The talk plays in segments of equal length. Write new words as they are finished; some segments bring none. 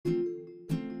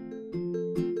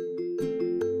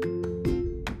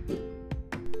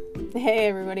Hey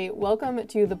everybody, welcome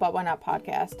to the But Why Not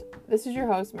podcast. This is your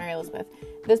host, Mary Elizabeth.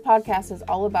 This podcast is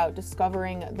all about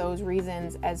discovering those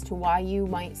reasons as to why you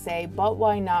might say, but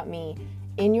why not me,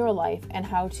 in your life, and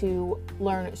how to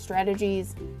learn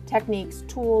strategies, techniques,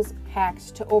 tools, hacks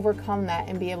to overcome that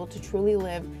and be able to truly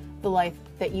live the life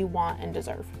that you want and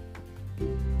deserve.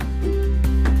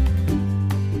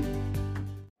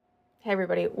 Hey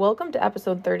everybody, welcome to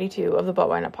episode 32 of the But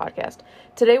Why Not podcast.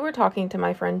 Today we're talking to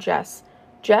my friend Jess.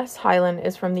 Jess Heyland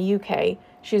is from the UK.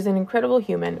 She's an incredible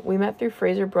human. We met through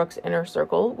Fraser Brooks' inner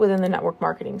circle within the network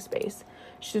marketing space.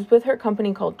 She's with her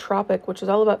company called Tropic, which is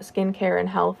all about skincare and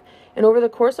health. And over the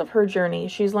course of her journey,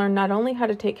 she's learned not only how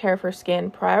to take care of her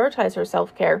skin, prioritize her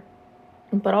self-care,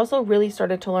 but also really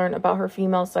started to learn about her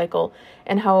female cycle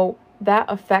and how that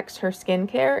affects her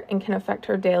skincare and can affect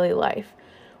her daily life.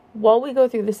 While we go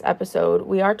through this episode,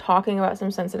 we are talking about some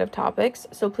sensitive topics,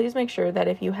 so please make sure that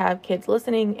if you have kids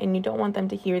listening and you don't want them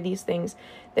to hear these things,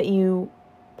 that you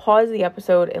pause the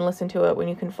episode and listen to it when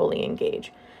you can fully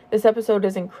engage. This episode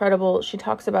is incredible. She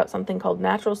talks about something called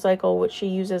natural cycle, which she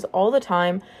uses all the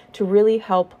time to really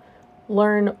help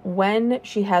learn when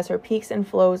she has her peaks and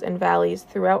flows and valleys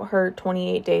throughout her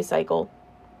 28-day cycle,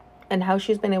 and how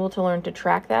she's been able to learn to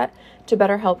track that to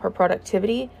better help her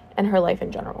productivity and her life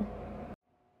in general.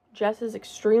 Jess is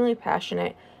extremely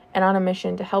passionate and on a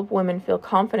mission to help women feel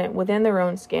confident within their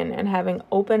own skin and having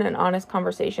open and honest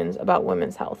conversations about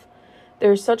women's health.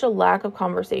 There's such a lack of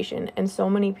conversation, and so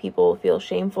many people feel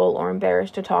shameful or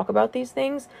embarrassed to talk about these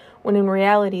things, when in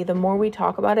reality, the more we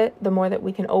talk about it, the more that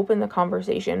we can open the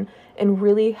conversation and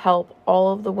really help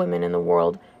all of the women in the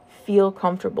world feel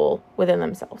comfortable within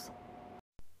themselves.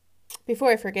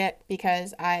 Before I forget,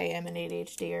 because I am an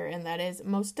ADHDer, and that is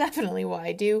most definitely what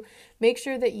I do, make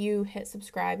sure that you hit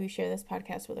subscribe, you share this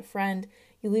podcast with a friend,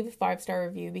 you leave a 5-star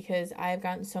review, because I have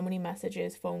gotten so many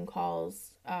messages, phone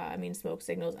calls, smoke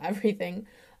signals, everything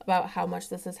about how much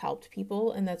this has helped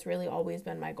people, and that's really always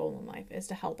been my goal in life, is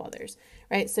to help others,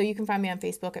 right? So you can find me on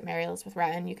Facebook at Mary Elizabeth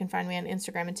Ratton, you can find me on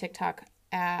Instagram and TikTok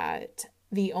at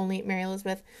the only Mary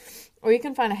Elizabeth, or you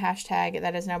can find a hashtag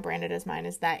that is now branded as mine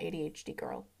as that ADHD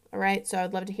girl. All right, so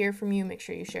I'd love to hear from you. Make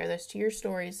sure you share this to your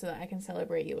stories so that I can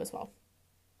celebrate you as well.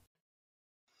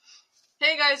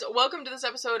 Hey guys, welcome to this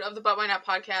episode of the But Why Not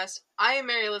podcast. I am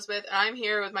Mary Elizabeth, and I'm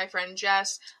here with my friend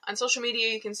Jess. On social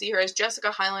media, you can see her as Jessica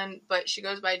Heyland, but she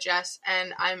goes by Jess,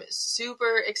 and I'm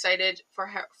super excited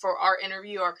for our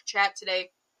interview, our chat today,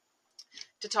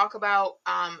 to talk about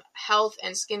health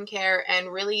and skincare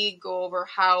and really go over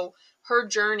how her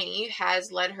journey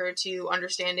has led her to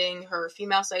understanding her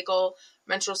female cycle,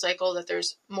 menstrual cycle, that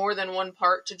there's more than one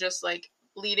part to just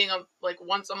bleeding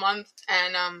once a month,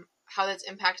 and how that's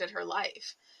impacted her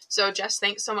life. So Jess,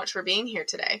 thanks so much for being here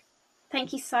today.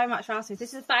 Thank you so much for asking.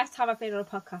 This is the first time I've been on a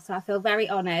podcast, so I feel very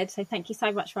honoured. So thank you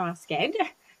so much for asking.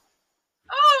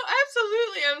 Oh,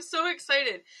 absolutely. I'm so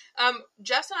excited.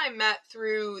 Jess and I met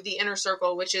through the Inner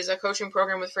Circle, which is a coaching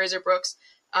program with Fraser Brooks.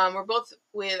 We're both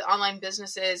with online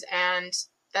businesses, and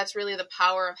that's really the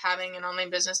power of having an online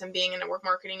business and being in network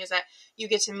marketing, is that you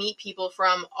get to meet people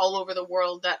from all over the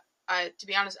world that, to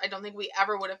be honest, I don't think we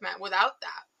ever would have met without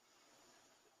that.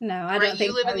 No, I don't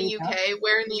think you live in the UK.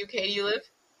 Where in the UK do you live?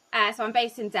 So I'm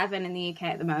based in Devon in the UK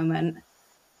at the moment.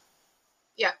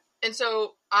 Yeah. And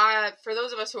so for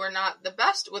those of us who are not the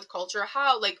best with culture,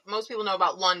 how, most people know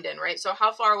about London, right? So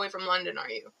how far away from London are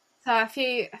you? So a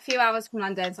few hours from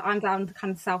London. So I'm down the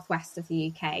kind of southwest of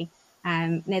the UK,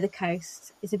 near the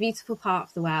coast. It's a beautiful part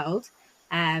of the world.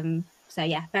 So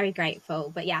yeah, very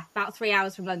grateful. But yeah, about 3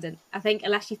 hours from London. I think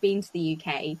unless you've been to the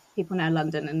UK, people know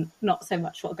London and not so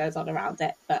much what goes on around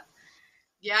it. But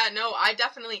yeah, no, I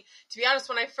definitely, to be honest,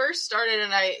 when I first started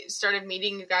and I started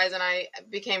meeting you guys and I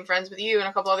became friends with you and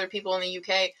a couple other people in the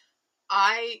UK,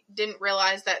 I didn't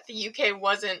realize that the UK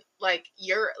wasn't like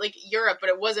Europe, but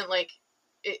it wasn't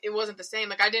it wasn't the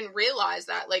same. I didn't realize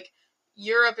that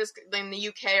Europe is and the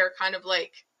UK are kind of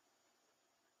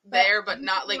there, but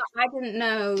not I didn't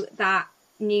know that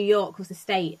New York was a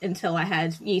state until I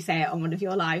heard you say it on one of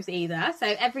your lives either.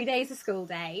 So every day is a school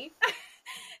day.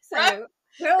 So right?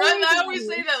 I always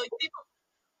say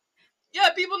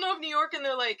that people know of New York and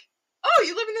they're like, oh,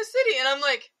 you live in this city, and I'm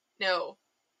like, no,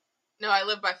 I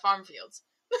live by farm fields.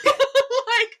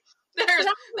 There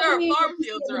are farm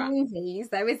fields around. Movies,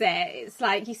 though, is it? It's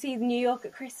like you see New York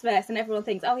at Christmas and everyone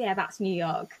thinks, oh yeah, that's New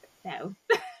York. No.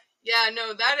 Yeah,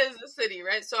 no, that is the city,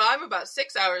 right? So I'm about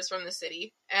 6 hours from the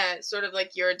city, and sort of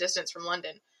your distance from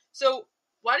London. So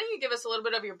why don't you give us a little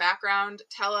bit of your background?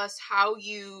 Tell us how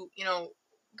you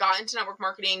got into network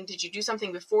marketing. Did you do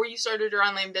something before you started your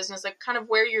online business? Kind of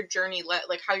where your journey led,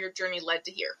 how your journey led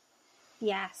to here.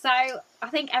 Yeah, so I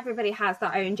think everybody has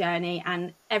their own journey,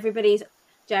 and everybody's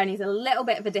journey is a little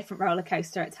bit of a different roller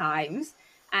coaster at times.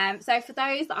 So for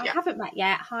those that I haven't met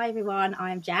yet, hi everyone,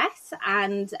 I'm Jess,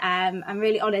 and I'm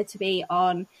really honoured to be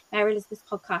on Mary Elizabeth's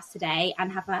podcast today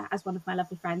and have her as one of my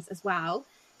lovely friends as well.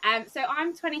 So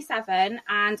I'm 27,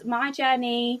 and my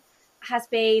journey has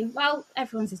been, well,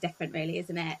 everyone's is different really,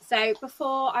 isn't it? So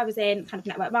before I was in kind of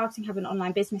network marketing, having an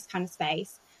online business kind of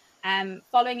space,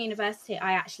 following university,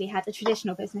 I actually had a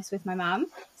traditional business with my mum.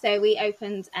 So we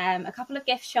opened a couple of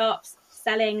gift shops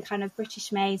selling kind of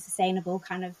British made, sustainable,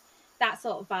 kind of that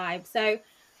sort of vibe. So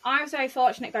I was very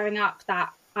fortunate growing up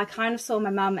that I kind of saw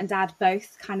my mum and dad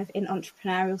both kind of in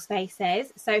entrepreneurial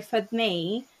spaces. So for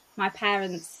me, my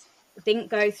parents didn't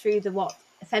go through what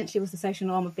essentially was the social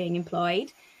norm of being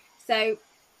employed. So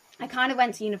I kind of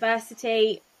went to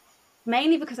university,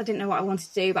 mainly because I didn't know what I wanted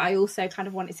to do, but I also kind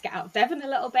of wanted to get out of Devon a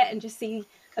little bit and just see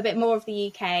a bit more of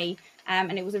the UK.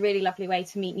 And it was a really lovely way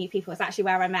to meet new people. It's actually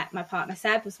where I met my partner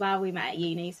Seb as well. We met at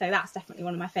uni. So that's definitely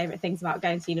one of my favourite things about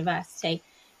going to university.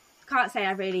 I can't say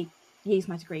I really use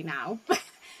my degree now,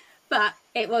 but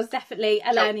it was definitely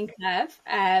a learning curve.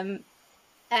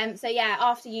 So yeah,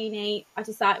 after uni,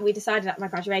 we decided at my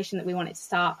graduation that we wanted to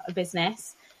start a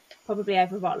business, probably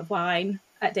over a bottle of wine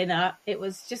at dinner. It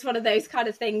was just one of those kind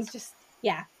of things,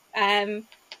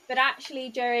 but actually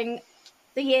during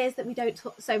the years that we don't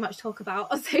so much talk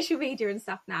about on social media and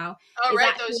stuff now. Oh,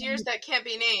 right, those years that can't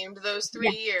be named, those 3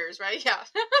 years, right? Yeah.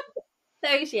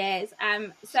 Those years.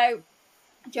 So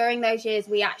during those years,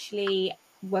 we actually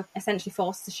were essentially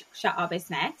forced to shut our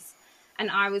business. And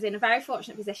I was in a very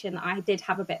fortunate position that I did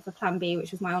have a bit of a plan B,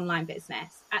 which was my online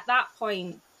business. At that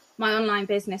point, my online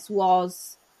business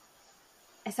was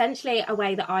essentially a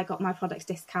way that I got my products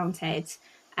discounted.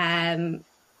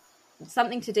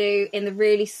 Something to do in the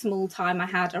really small time I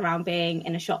had around being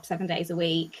in a shop 7 days a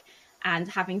week and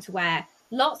having to wear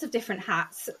lots of different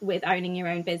hats with owning your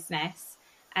own business.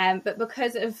 But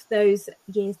because of those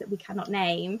years that we cannot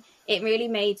name, it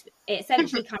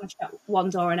essentially kind of shut one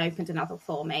door and opened another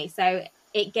for me. So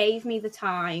it gave me the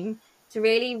time to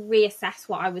really reassess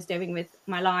what I was doing with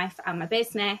my life and my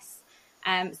business.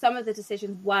 Some of the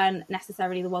decisions weren't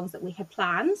necessarily the ones that we had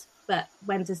planned, but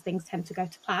when does things tend to go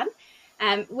to plan?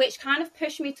 Which kind of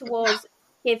pushed me towards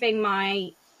giving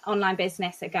my online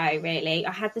business a go, really.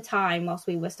 I had the time whilst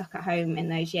we were stuck at home in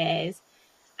those years.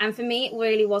 And for me, it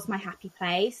really was my happy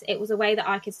place. It was a way that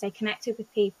I could stay connected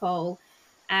with people.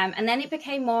 And then it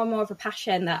became more and more of a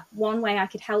passion, that one way I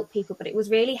could help people, but it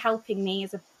was really helping me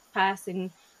as a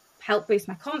person, help boost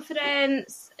my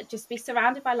confidence, just be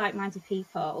surrounded by like-minded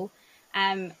people.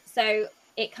 So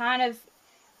it kind of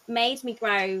made me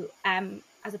grow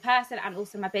as a person and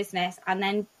also my business. And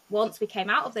then once we came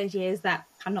out of those years that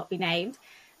cannot be named,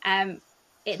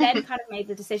 it then kind of made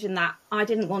the decision that I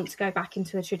didn't want to go back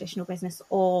into a traditional business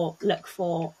or look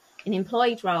for an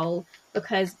employed role,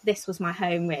 because this was my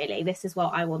home, really. This is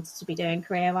what I wanted to be doing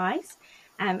career-wise.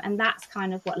 And that's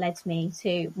kind of what led me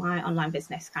to my online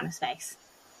business kind of space.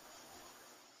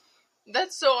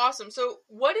 That's so awesome. So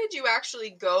what did you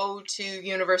actually go to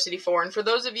university for? And for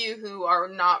those of you who are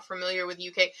not familiar with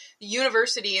UK, the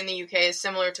university in the UK is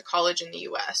similar to college in the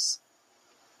US.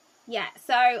 Yeah,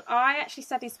 so I actually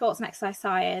studied sports and exercise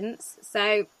science.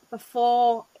 So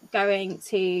before growing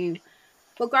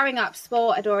up,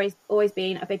 sport had always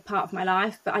been a big part of my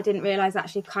life, but I didn't realise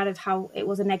actually kind of how it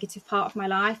was a negative part of my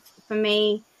life. For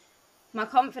me, my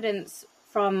confidence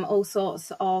from all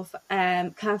sorts of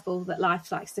curveballs that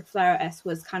life likes to throw at us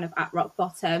was kind of at rock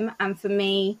bottom. And for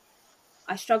me,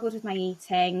 I struggled with my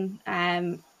eating.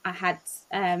 I had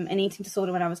an eating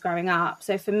disorder when I was growing up.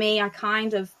 So for me, I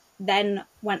kind of then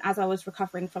as I was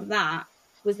recovering from that,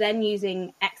 was then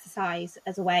using exercise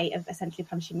as a way of essentially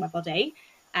punishing my body.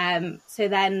 So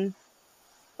then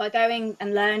by going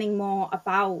and learning more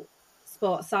about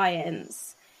sports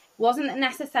science, wasn't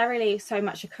necessarily so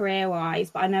much a career-wise,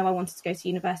 but I know I wanted to go to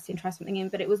university and try something in,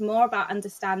 but it was more about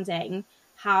understanding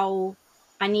how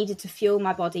I needed to fuel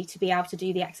my body to be able to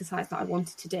do the exercise that I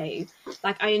wanted to do.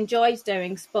 Like, I enjoyed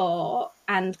doing sport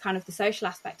and kind of the social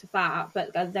aspect of that,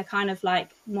 but the kind of like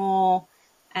more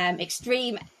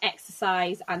extreme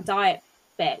exercise and diet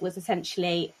bit was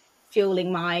essentially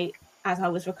fueling as I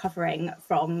was recovering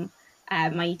from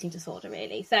my eating disorder,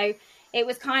 really. So it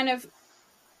was kind of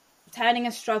turning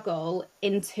a struggle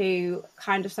into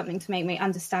kind of something to make me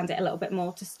understand it a little bit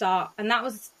more to start. And that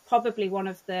was probably one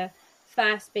of the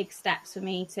first big steps for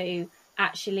me to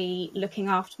actually looking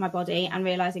after my body and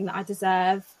realizing that I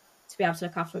deserve to be able to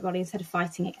look after my body instead of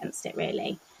fighting against it,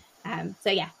 really. So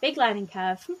yeah, big learning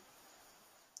curve.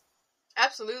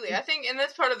 Absolutely. I think, and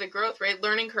that's part of the growth, right?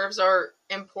 Learning curves are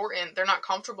important. They're not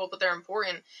comfortable, but they're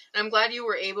important. And I'm glad you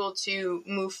were able to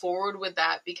move forward with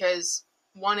that because,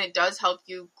 one, it does help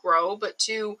you grow, but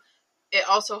two, it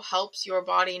also helps your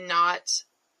body not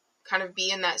kind of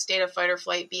be in that state of fight or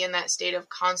flight, be in that state of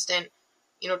constant,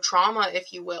 trauma,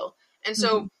 if you will. And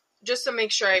so just to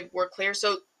make sure we're clear,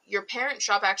 so your parent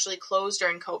shop actually closed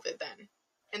during COVID then,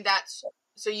 and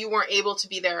so you weren't able to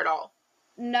be there at all.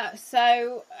 No,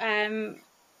 so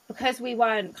because we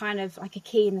weren't kind of like a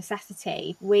key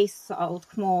necessity, we sold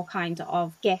more kind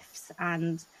of gifts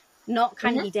and not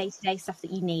kind of your day-to-day stuff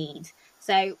that you need.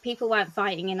 So people weren't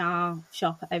fighting in our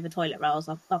shop over toilet rolls,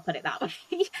 I'll put it that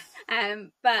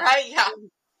way.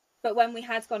 But when we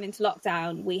had gone into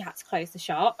lockdown, we had to close the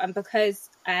shop. And because,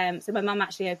 so my mum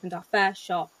actually opened our first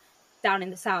shop down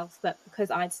in the south, but because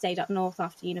I'd stayed up north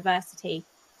after university,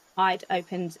 I'd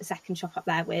opened a second shop up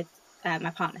there with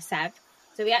my partner Seb.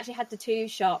 So we actually had the two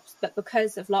shops, but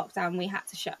because of lockdown, we had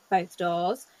to shut both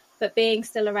doors. But being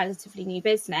still a relatively new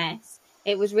business,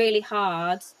 it was really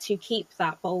hard to keep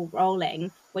that ball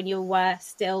rolling when you were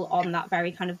still on that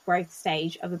very kind of growth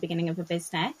stage of the beginning of a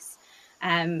business.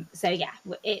 So yeah,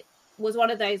 it was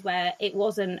one of those where it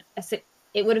would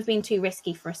have been too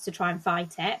risky for us to try and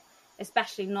fight it,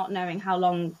 especially not knowing how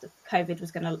long the COVID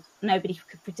was nobody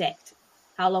could predict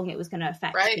how long it was going to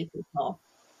affect people for.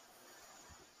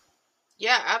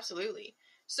 Yeah, absolutely.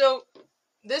 So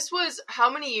this was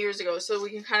how many years ago? So we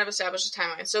can kind of establish the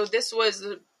timeline. So this was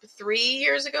 3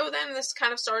 years ago then this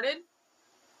kind of started?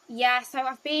 Yeah, so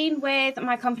I've been with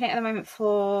my company at the moment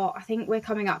for, I think we're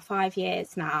coming up 5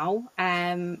 years now.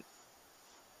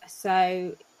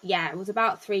 So yeah, it was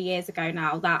about 3 years ago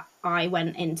now that I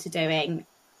went into doing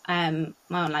my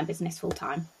online business full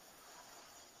time.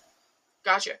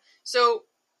 Gotcha. So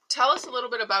tell us a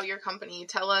little bit about your company.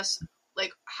 Tell us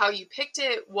like how you picked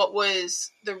it. What was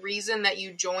the reason that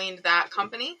you joined that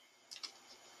company?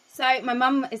 So my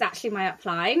mum is actually my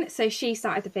upline. So she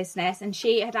started the business and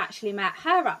she had actually met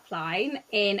her upline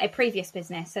in a previous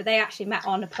business. So they actually met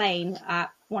on a plane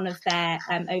at one of their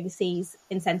overseas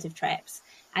incentive trips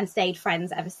and stayed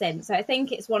friends ever since. So I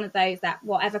think it's one of those that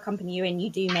whatever company you're in, you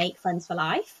do make friends for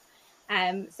life.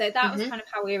 So that was kind of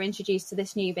how we were introduced to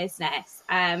this new business.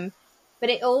 But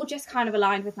it all just kind of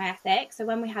aligned with my ethics. So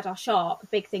when we had our shop, a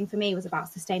big thing for me was about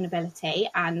sustainability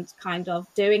and kind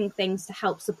of doing things to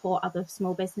help support other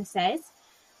small businesses.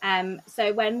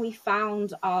 So when we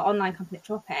found our online company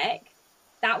Tropic,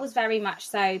 that was very much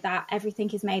so that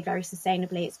everything is made very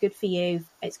sustainably. It's good for you.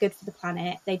 It's good for the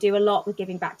planet. They do a lot with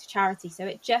giving back to charity. So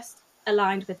it just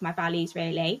aligned with my values,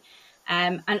 really.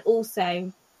 And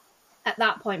also, at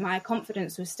that point, my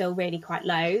confidence was still really quite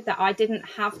low, that I didn't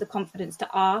have the confidence to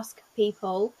ask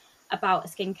people about a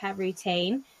skincare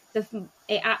routine.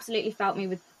 It absolutely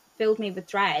filled me with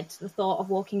dread, the thought of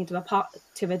walking into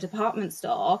a department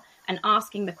store and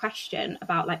asking the question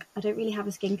about, like, I don't really have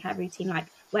a skincare routine, like,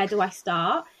 where do I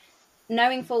start?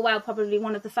 Knowing full well probably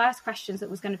one of the first questions that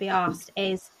was going to be asked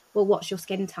is, well, what's your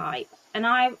skin type? And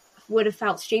I would have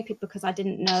felt stupid because I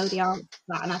didn't know the answer to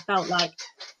that, and I felt like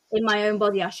in my own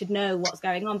body I should know what's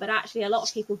going on. But actually a lot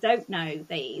of people don't know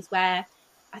these, where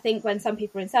I think when some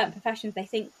people are in certain professions,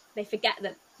 they forget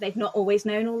that they've not always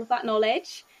known all of that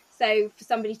knowledge. So for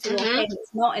somebody to walk in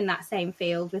that's not in that same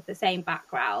field with the same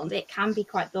background, it can be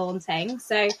quite daunting.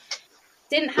 So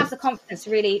didn't have the confidence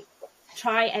to really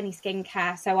try any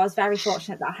skincare. So I was very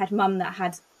fortunate that I had mum that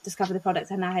had discovered the products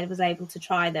and I was able to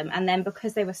try them. And then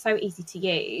because they were so easy to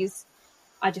use,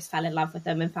 I just fell in love with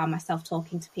them and found myself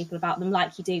talking to people about them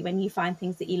like you do when you find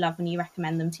things that you love and you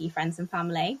recommend them to your friends and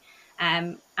family.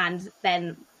 And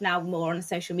then now more on a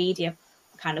social media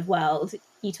kind of world,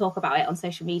 you talk about it on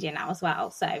social media now as well.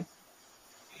 So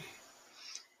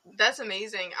that's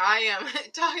amazing. I am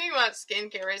talking about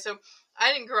skincare, right? So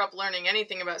I didn't grow up learning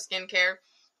anything about skincare.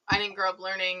 I didn't grow up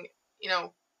learning,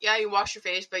 yeah, you wash your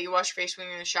face, but you wash your face when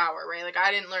you're in the shower, right? Like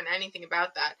I didn't learn anything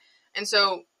about that. And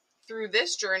so through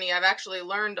this journey, I've actually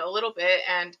learned a little bit,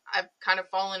 and I've kind of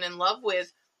fallen in love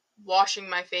with washing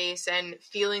my face and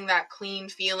feeling that clean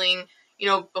feeling,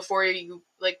 before you,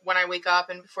 like when I wake up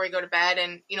and before you go to bed,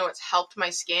 and, it's helped my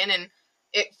skin, and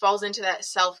it falls into that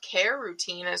self-care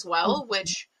routine as well,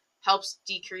 which helps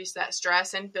decrease that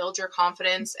stress and build your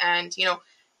confidence. And,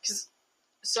 because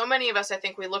so many of us, I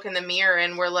think we look in the mirror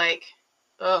and we're like,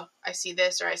 oh, I see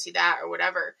this or I see that or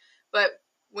whatever. But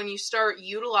when you start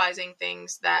utilizing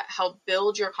things that help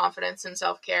build your confidence and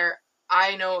self-care,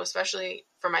 I know, especially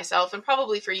for myself and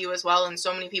probably for you as well, and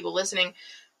so many people listening,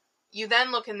 you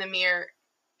then look in the mirror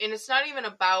and it's not even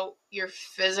about your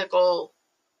physical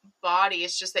body.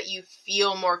 It's just that you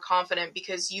feel more confident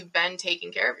because you've been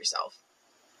taking care of yourself.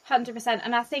 100%.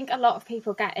 And I think a lot of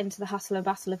people get into the hustle and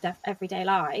bustle of everyday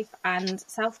life, and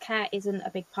self-care isn't a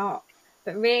big part.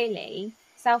 But really,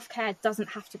 self-care doesn't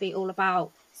have to be all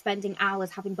about spending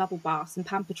hours having bubble baths and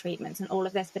pamper treatments and all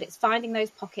of this, but it's finding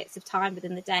those pockets of time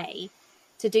within the day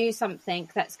to do something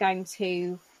that's going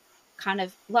to kind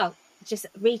of, well, just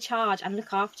recharge and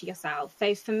look after yourself.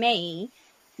 So for me,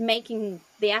 making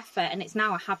the effort, and it's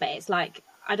now a habit, it's like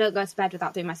I don't go to bed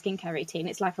without doing my skincare routine.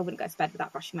 It's like I wouldn't go to bed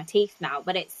without brushing my teeth now.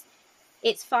 But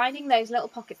it's finding those little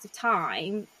pockets of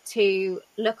time to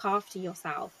look after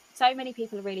yourself. So many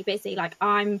people are really busy. Like,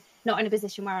 I'm not in a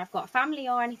position where I've got a family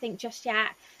or anything just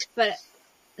yet, but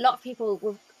a lot of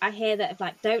people I hear that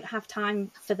don't have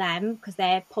time for them because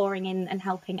they're pouring in and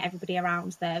helping everybody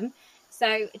around them.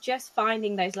 So just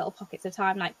finding those little pockets of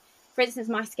time, like, for instance,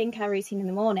 my skincare routine in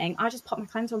the morning, I just pop my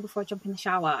cleanser on before I jump in the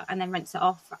shower and then rinse it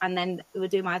off, and then we'll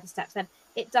do my other steps. Then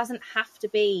it doesn't have to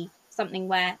be something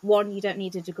where, one, you don't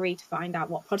need a degree to find out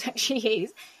what products you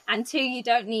use, and two, you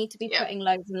don't need to be putting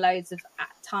loads and loads of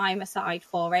time aside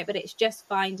for it. But it's just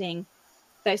finding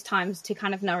those times to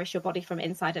kind of nourish your body from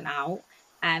inside and out,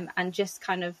 and just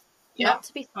kind of not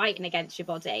to be fighting against your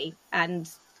body and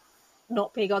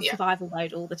not being on survival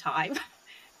mode all the time.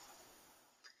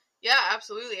 Yeah,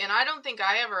 absolutely. And I don't think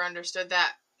I ever understood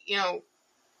that,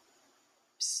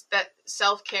 that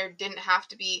self-care didn't have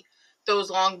to be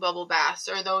those long bubble baths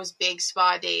or those big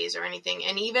spa days or anything.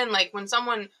 And even like when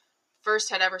someone first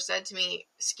had ever said to me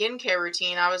skincare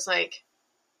routine, I was like,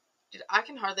 dude, I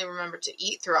can hardly remember to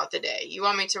eat throughout the day. You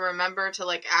want me to remember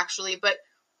to actually, but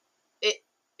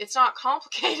it's not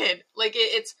complicated.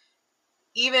 It's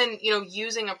even,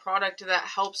 using a product that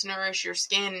helps nourish your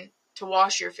skin to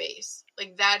wash your face.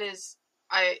 That is,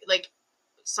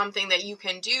 something that you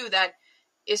can do that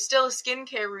is still a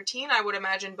skincare routine, I would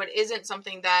imagine, but isn't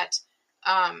something that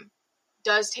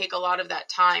does take a lot of that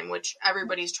time, which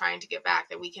everybody's trying to get back,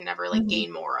 that we can never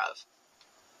gain more of.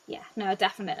 Yeah, no,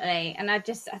 definitely. And I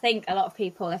think a lot of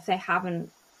people, if they haven't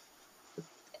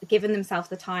given themselves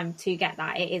the time to get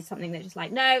that, it is something that just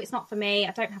no, it's not for me.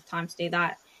 I don't have time to do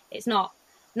that. It's not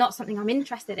something I'm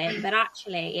interested in. But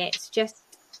actually, it's just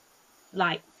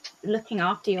looking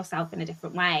after yourself in a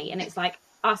different way. And it's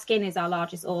our skin is our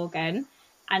largest organ,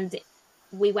 and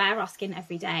we wear our skin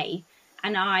every day.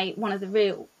 And one of the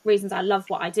real reasons I love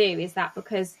what I do is that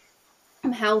because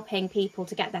I'm helping people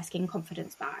to get their skin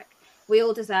confidence back. We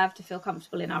all deserve to feel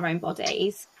comfortable in our own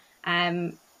bodies.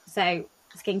 So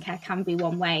skincare can be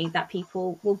one way that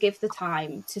people will give the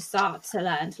time to start to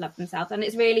learn to love themselves. And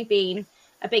it's really been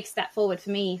a big step forward for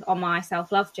me on my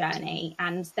self-love journey,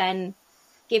 and then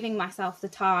giving myself the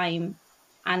time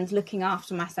and looking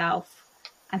after myself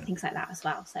and things like that as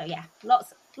well. So yeah,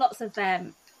 lots of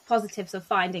positives of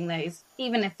finding those,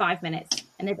 even if 5 minutes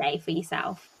in a day for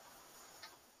yourself.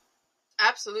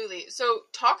 Absolutely. So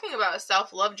talking about a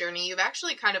self-love journey, you've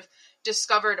actually kind of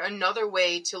discovered another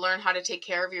way to learn how to take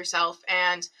care of yourself,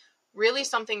 and really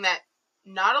something that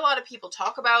not a lot of people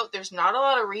talk about. There's not a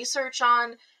lot of research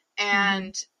on,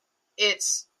 and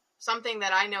it's something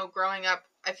that I know growing up,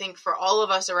 I think for all of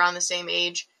us around the same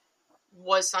age,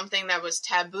 was something that was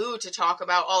taboo to talk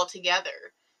about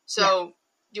altogether. So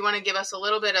do you want to give us a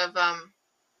little bit of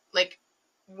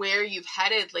where you've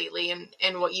headed lately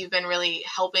and what you've been really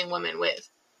helping women with?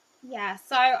 Yeah,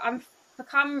 so I'm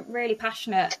become really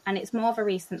passionate, and it's more of a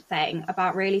recent thing,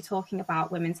 about really talking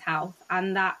about women's health,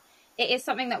 and that it is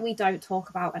something that we don't talk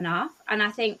about enough. And I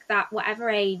think that whatever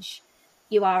age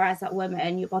you are as a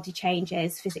woman, your body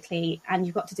changes physically, and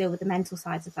you've got to deal with the mental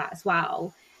sides of that as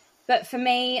well. But for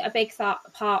me, a big part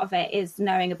of it is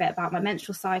knowing a bit about my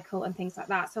menstrual cycle and things like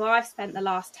that. So I've spent the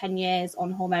last 10 years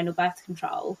on hormonal birth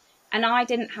control, and I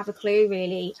didn't have a clue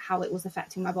really how it was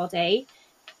affecting my body.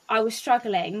 I was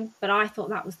struggling, but I thought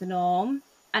that was the norm.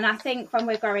 And I think when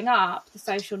we're growing up, the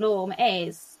social norm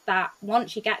is that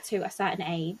once you get to a certain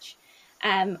age,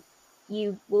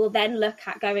 you will then look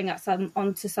at going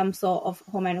onto some sort of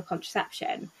hormonal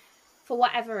contraception for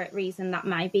whatever reason that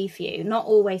may be for you. Not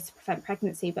always to prevent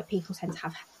pregnancy, but people tend to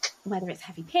have, whether it's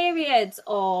heavy periods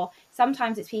or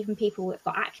sometimes it's even people who've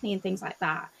got acne and things like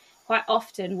that. Quite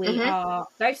often we go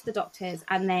to the doctors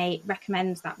and they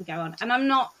recommend that we go on. And I'm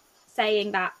not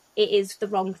saying that it is the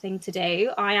wrong thing to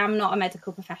do. I am not a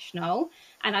medical professional,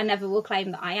 and I never will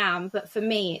claim that I am. But for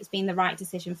me, it's been the right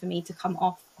decision for me to come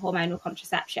off hormonal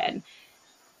contraception,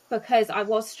 because I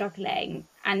was struggling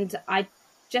and I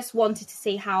just wanted to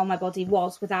see how my body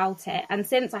was without it. And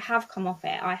since I have come off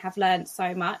it, I have learned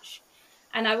so much.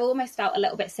 And I've almost felt a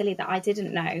little bit silly that I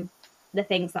didn't know the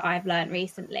things that I've learned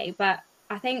recently. But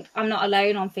I think I'm not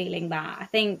alone on feeling that. I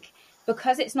think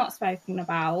because it's not spoken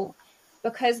about,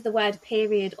 because the word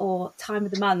period or time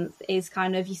of the month is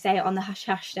kind of, you say it on the hush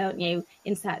hush, don't you,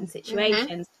 in certain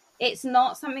situations. It's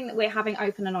not something that we're having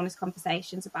open and honest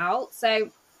conversations about. So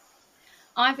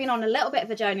I've been on a little bit of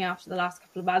a journey after the last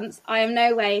couple of months. I am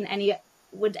no way in any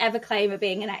would ever claim of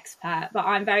being an expert, but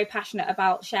I'm very passionate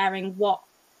about sharing what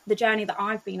the journey that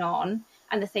I've been on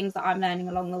and the things that I'm learning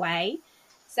along the way.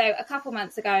 So a couple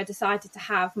months ago, I decided to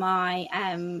have my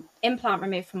implant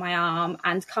removed from my arm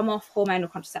and come off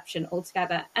hormonal contraception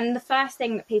altogether. And the first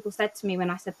thing that people said to me when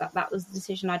I said that that was the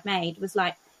decision I'd made was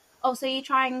like, "Oh, so you're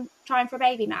trying for a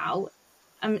baby now?"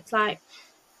 And it's like,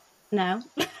 no.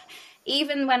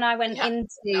 Even when I went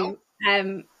into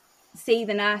see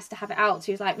the nurse to have it out,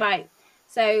 she was like, "Right,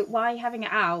 so why are you having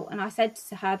it out?" And I said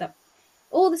to her that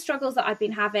all the struggles that I'd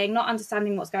been having, not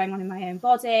understanding what's going on in my own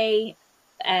body,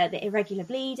 the irregular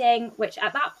bleeding, which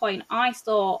at that point I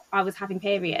thought I was having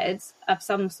periods of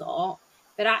some sort,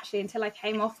 but actually until I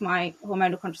came off my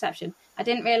hormonal contraception, I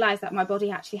didn't realise that my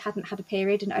body actually hadn't had a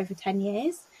period in over 10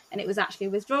 years, and it was actually a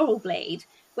withdrawal bleed,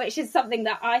 which is something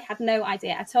that I had no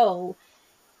idea at all.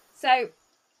 So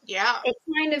it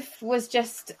kind of was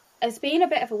just, it's been a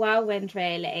bit of a whirlwind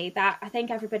really, that I think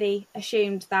everybody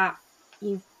assumed that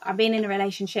I've been in a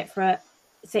relationship for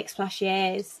 6+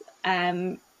 years.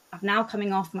 I'm now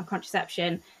coming off my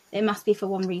contraception. It must be for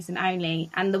one reason only.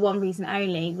 And the one reason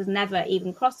only was never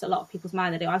even crossed a lot of people's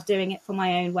mind that I was doing it for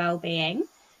my own well-being.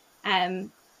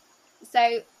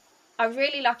 So I'm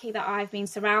really lucky that I've been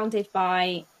surrounded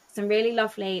by some really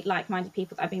lovely, like-minded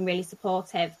people that have been really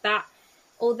supportive, that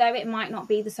although it might not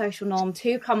be the social norm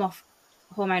to come off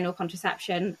hormonal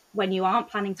contraception when you aren't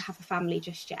planning to have a family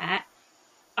just yet,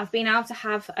 I've been able to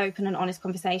have open and honest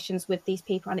conversations with these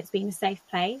people, and it's been a safe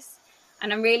place.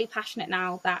 And I'm really passionate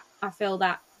now that I feel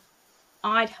that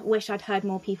I wish I'd heard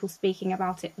more people speaking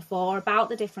about it before, about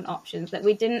the different options, that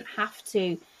we didn't have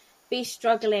to be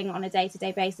struggling on a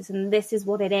day-to-day basis, and this is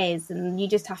what it is, and you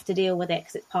just have to deal with it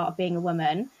because it's part of being a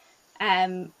woman.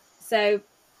 So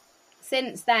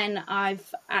since then,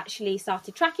 I've actually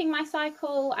started tracking my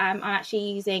cycle. I'm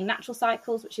actually using Natural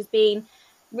Cycles, which has been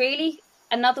really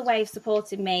another way of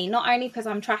supporting me, not only because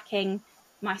I'm tracking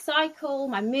my cycle,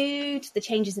 my mood, the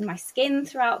changes in my skin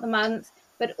throughout the month,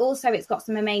 but also it's got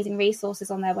some amazing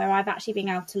resources on there where I've actually been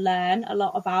able to learn a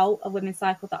lot about a women's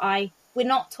cycle that we're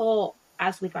not taught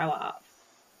as we grow up.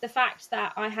 The fact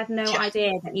that I had no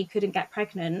idea that you couldn't get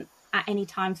pregnant at any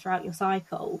time throughout your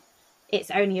cycle,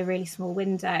 it's only a really small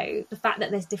window. The fact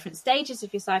that there's different stages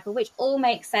of your cycle, which all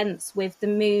make sense with the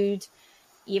mood,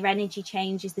 your energy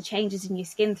changes, the changes in your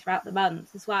skin throughout the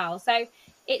month as well. So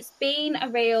it's been a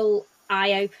real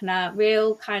eye-opener,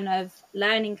 real kind of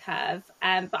learning curve.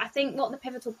 But I think what the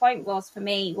pivotal point was for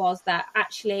me was that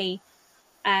actually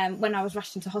when I was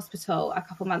rushed into hospital a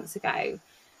couple months ago,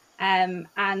 and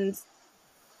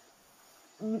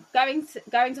going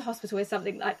to hospital is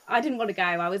something like I didn't want to go.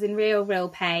 I was in real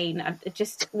pain. I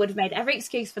just would have made every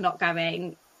excuse for not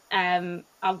going. I'm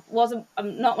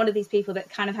not one of these people that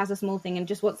kind of has a small thing and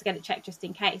just wants to get it checked just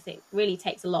in case. It really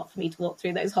takes a lot for me to walk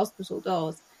through those hospital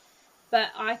doors. But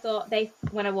I thought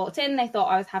when I walked in, they thought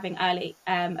I was having early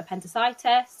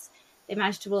appendicitis. They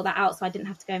managed to rule that out, so I didn't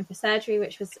have to go in for surgery,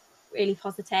 which was really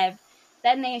positive.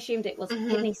 Then they assumed it was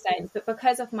kidney stones, but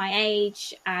because of my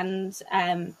age and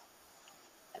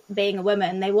being a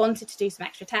woman, they wanted to do some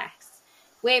extra tests.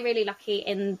 We're really lucky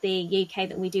in the UK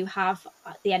that we do have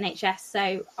the NHS,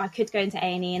 so I could go into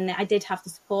A&E, and I did have the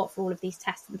support for all of these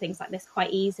tests and things like this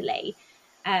quite easily.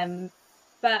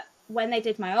 But when they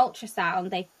did my ultrasound,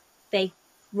 they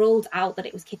ruled out that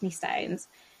it was kidney stones.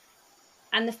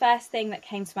 And the first thing that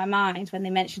came to my mind when they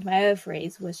mentioned my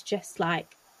ovaries was just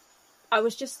like, I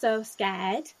was just so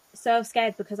scared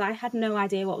because I had no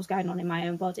idea what was going on in my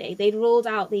own body. They'd ruled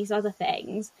out these other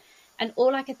things. And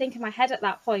all I could think in my head at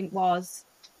that point was,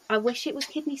 I wish it was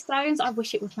kidney stones. I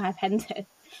wish it was my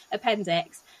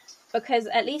appendix, because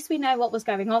at least we know what was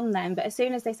going on then. But as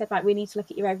soon as they said, like, we need to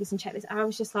look at your ovaries and check this, I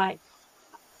was just like,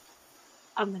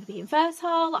 I'm going to be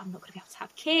infertile. I'm not going to be able to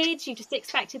have kids. You just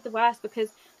expected the worst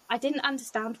because I didn't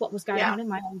understand what was going on in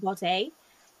my own body.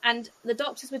 And the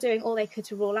doctors were doing all they could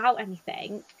to rule out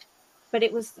anything, but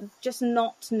it was just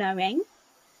not knowing.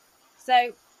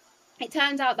 So it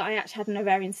turned out that I actually had an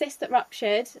ovarian cyst that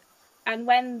ruptured. And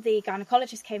when the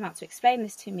gynecologist came out to explain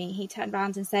this to me, he turned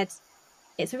around and said,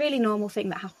 it's a really normal thing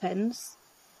that happens.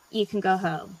 You can go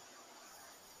home.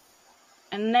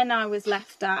 And then I was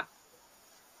left at,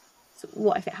 so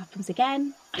what if it happens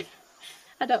again?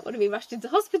 I don't want to be rushed into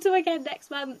hospital again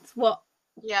next month. What's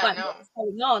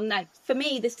going on? Like, for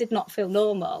me, this did not feel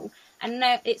normal. And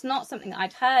no, it's not something that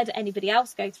I'd heard anybody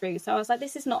else go through. So I was like,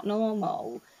 this is not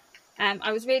normal.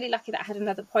 I was really lucky that I had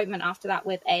another appointment after that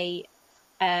with a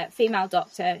female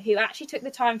doctor who actually took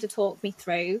the time to talk me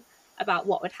through about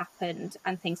what had happened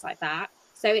and things like that.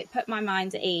 So it put my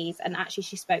mind at ease, and actually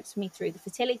she spoke to me through the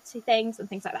fertility things and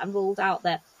things like that, and ruled out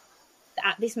that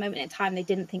at this moment in time they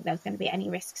didn't think there was going to be any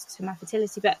risks to my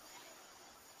fertility. But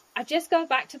I just go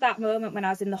back to that moment when I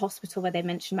was in the hospital where they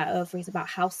mentioned my ovaries, about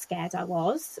how scared I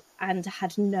was and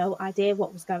had no idea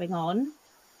what was going on.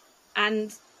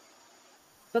 And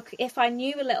if I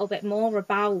knew a little bit more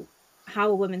about how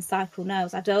a woman's cycle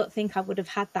knows, I don't think I would have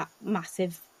had that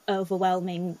massive,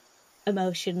 overwhelming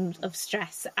emotion of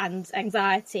stress and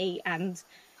anxiety and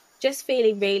just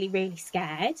feeling really, really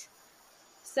scared.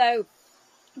 So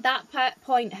that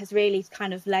point has really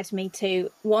kind of led me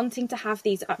to wanting to have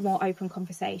these more open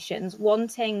conversations,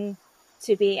 wanting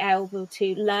to be able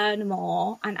to learn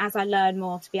more, and as I learn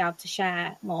more, to be able to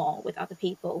share more with other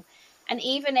people. And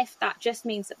even if that just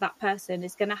means that that person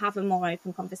is going to have a more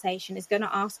open conversation, is going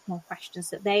to ask more questions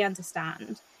that they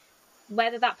understand,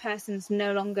 whether that person's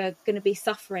no longer going to be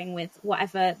suffering with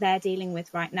whatever they're dealing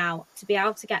with right now, to be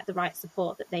able to get the right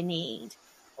support that they need.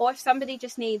 Or if somebody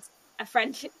just needs a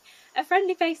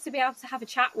friendly face to be able to have a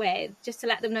chat with, just to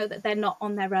let them know that they're not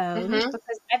on their own,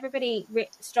 because everybody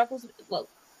struggles,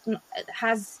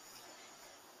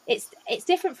 it's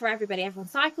different for everybody.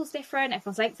 Everyone's cycle's different,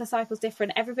 everyone's length of cycle's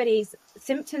different, everybody's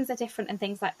symptoms are different and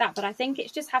things like that. But I think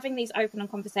it's just having these open and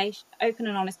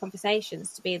honest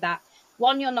conversations to be that,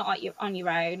 one, you're not on your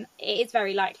own. It is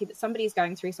very likely that somebody's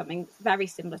going through something very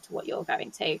similar to what you're going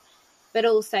to, but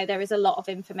also there is a lot of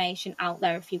information out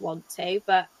there if you want to,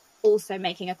 but also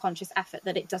making a conscious effort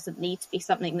that it doesn't need to be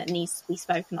something that needs to be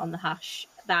spoken on the hush,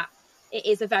 that it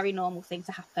is a very normal thing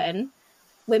to happen.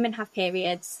 Women have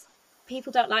periods.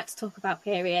 People don't like to talk about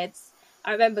periods.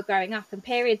 I remember growing up and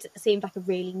periods seemed like a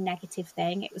really negative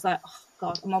thing. It was like, oh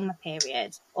God, I'm on my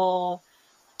period, or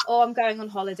I'm going on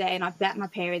holiday and I bet my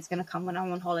period's going to come when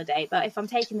I'm on holiday. But if I'm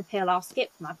taking the pill, I'll skip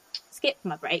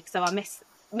my break, so I miss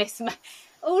my,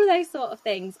 all of those sort of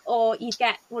things. Or you'd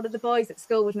get one of the boys at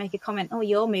school would make a comment, oh,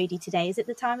 you're moody today, is it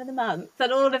the time of the month?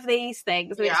 And all of these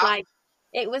things. Yeah. It's like,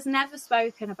 it was never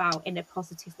spoken about in a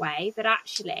positive way, but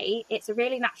actually it's a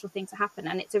really natural thing to happen,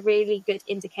 and it's a really good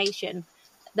indication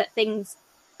that things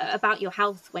about your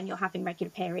health when you're having regular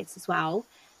periods as well.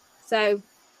 So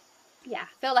yeah,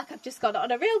 I feel like I've just gone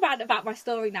on a real rant about my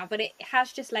story now, but it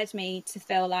has just led me to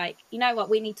feel like, you know what,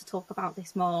 we need to talk about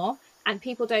this more, and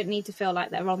people don't need to feel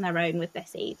like they're on their own with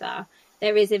this either.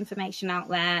 There is information out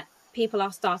there. People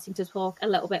are starting to talk a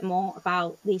little bit more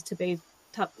about these taboo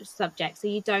subjects, so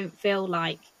you don't feel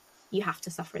like you have to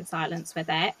suffer in silence with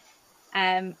it.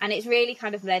 And it's really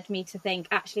kind of led me to think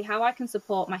actually how I can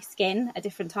support my skin at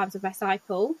different times of my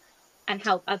cycle and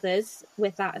help others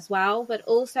with that as well, but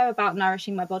also about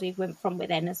nourishing my body from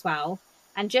within as well,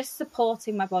 and just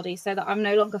supporting my body so that I'm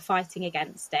no longer fighting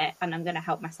against it, and I'm going to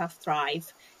help myself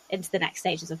thrive into the next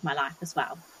stages of my life as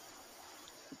well.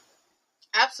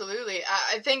 Absolutely.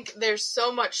 I think there's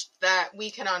so much that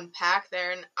we can unpack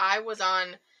there. And I was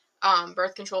on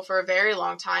birth control for a very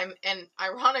long time. And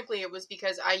ironically, it was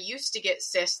because I used to get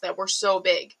cysts that were so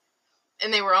big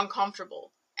and they were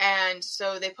uncomfortable. And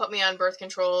so they put me on birth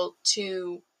control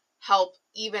to help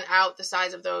even out the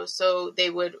size of those, so they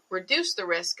would reduce the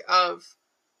risk of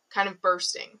kind of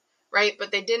bursting, right?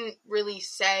 But they didn't really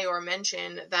say or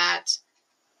mention that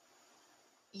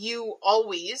you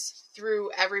always, through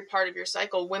every part of your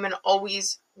cycle, women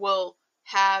always will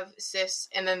have cysts,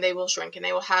 and then they will shrink, and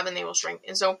they will have, and they will shrink.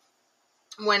 And so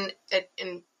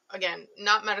and again,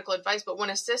 not medical advice, but when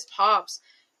a cyst pops,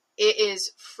 it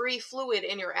is free fluid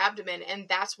in your abdomen, and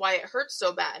that's why it hurts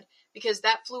so bad, because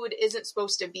that fluid isn't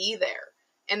supposed to be there.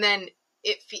 And then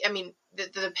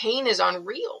the pain is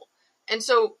unreal. And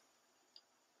so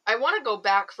I want to go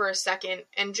back for a second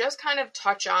and just kind of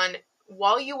touch on,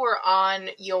 while you were on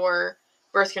your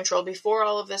birth control, before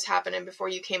all of this happened and before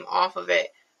you came off of it,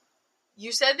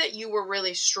 you said that you were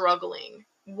really struggling.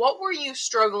 What were you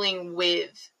struggling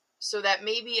with, so that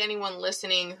maybe anyone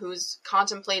listening who's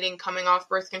contemplating coming off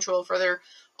birth control for their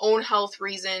own health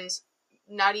reasons,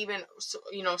 not even,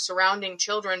 surrounding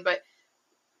children, but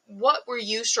what were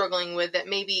you struggling with that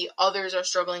maybe others are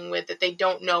struggling with that they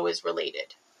don't know is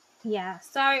related? Yeah,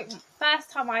 so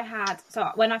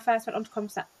when I first went on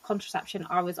to contraception,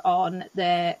 I was on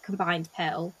the combined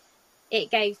pill.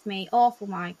 It gave me awful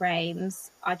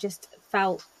migraines. I just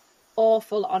felt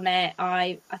awful on it.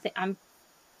 I think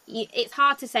it's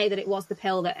hard to say that it was the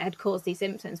pill that had caused these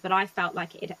symptoms, but I felt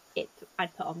like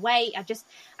I'd put on weight.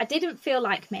 I didn't feel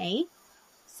like me.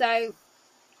 So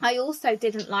I also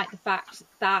didn't like the fact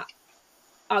that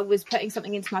I was putting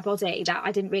something into my body that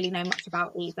I didn't really know much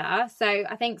about either. So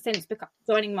I think since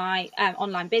joining my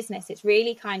online business, it's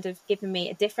really kind of given me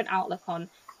a different outlook on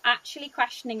actually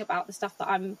questioning about the stuff that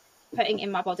I'm putting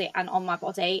in my body and on my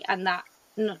body, and that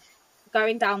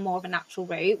going down more of a natural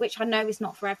route, which I know is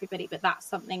not for everybody, but that's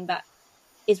something that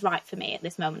is right for me at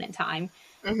this moment in time.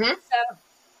 So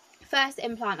first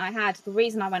implant I had, the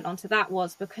reason I went on to that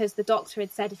was because the doctor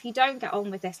had said, if you don't get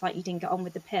on with this like you didn't get on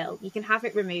with the pill, you can have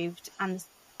it removed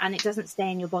and it doesn't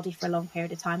stay in your body for a long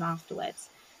period of time afterwards.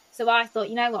 So I thought,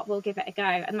 you know what, we'll give it a go.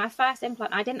 And my first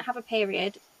implant, I didn't have a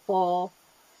period for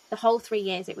the whole 3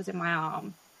 years it was in my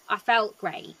arm. I felt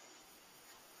great.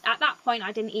 At that point,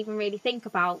 I didn't even really think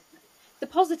about the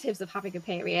positives of having a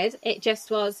period. It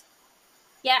just was,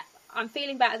 yeah, I'm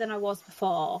feeling better than I was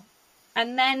before.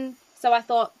 And then, so I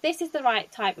thought, this is the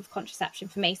right type of contraception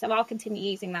for me, so I'll continue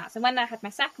using that. So when I had my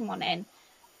second one in,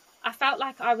 I felt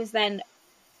like I was then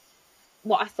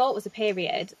what I thought was a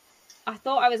period. I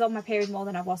thought I was on my period more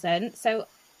than I wasn't. So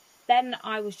then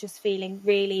I was just feeling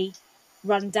really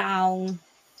run down,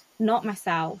 not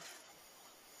myself.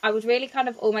 I was really kind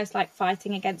of almost like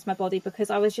fighting against my body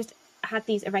because I had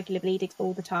these irregular bleedings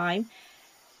all the time.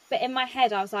 But in my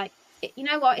head, I was like, you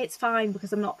know what? It's fine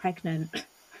because I'm not pregnant.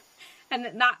 And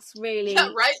that's really... Yeah,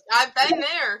 right. I've been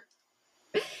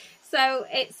there. So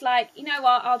it's like, you know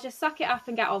what? I'll just suck it up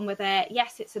and get on with it.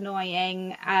 Yes, it's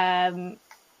annoying.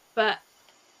 But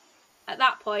at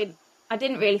that point, I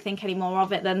didn't really think any more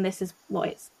of it than this is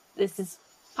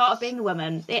part of being a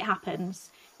woman. It happens.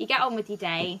 You get on with your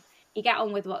day. You get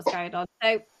on with what's going on.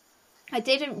 So I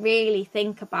didn't really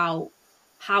think about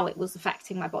how it was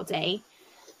affecting my body.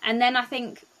 And then I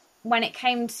think when it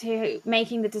came to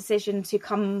making the decision to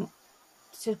come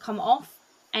off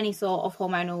any sort of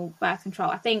hormonal birth control,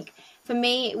 I think for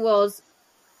me it was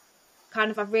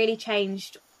kind of, I've really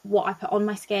changed what I put on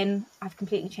my skin. I've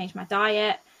completely changed my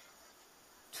diet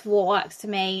to what works to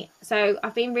me. So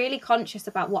I've been really conscious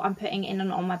about what I'm putting in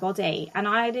and on my body. And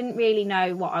I didn't really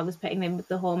know what I was putting in with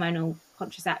the hormonal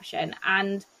contraception.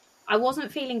 And I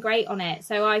wasn't feeling great on it.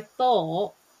 So I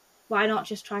thought, why not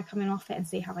just try coming off it and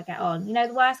see how I get on? You know,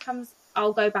 the worst comes,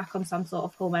 I'll go back on some sort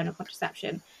of hormonal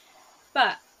contraception.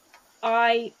 But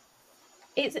I've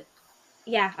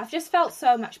just felt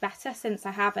so much better since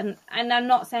I have. And I'm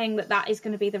not saying that is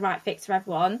going to be the right fix for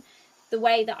everyone. The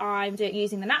way that I'm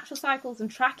using the natural cycles and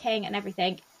tracking and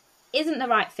everything isn't the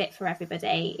right fit for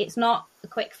everybody. It's not a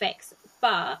quick fix,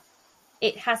 but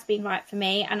it has been right for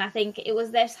me. And I think it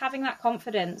was this having that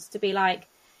confidence to be like,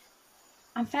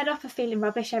 I'm fed up of feeling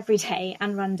rubbish every day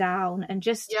and run down and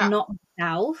just not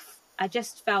myself. I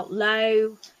just felt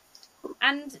low.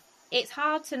 And it's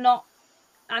hard to not,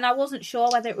 and I wasn't sure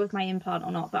whether it was my implant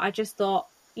or not, but I just thought,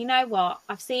 you know what,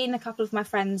 I've seen a couple of my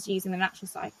friends using the natural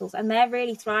cycles and they're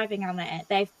really thriving on it.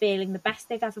 They're feeling the best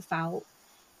they've ever felt.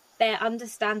 They're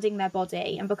understanding their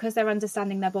body, and because they're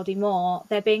understanding their body more,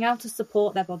 they're being able to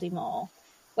support their body more.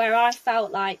 Where I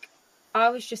felt like I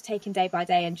was just taking day by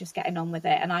day and just getting on with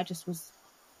it, and I just was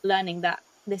learning that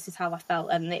this is how I felt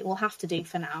and it will have to do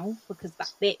for now because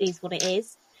it is what it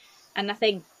is. And I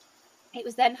think it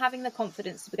was then having the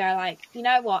confidence to go like, you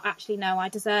know what, actually, no, I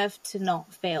deserve to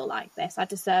not feel like this. I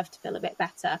deserve to feel a bit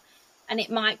better. And it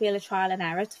might be a trial and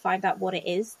error to find out what it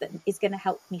is that is going to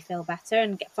help me feel better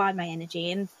and find my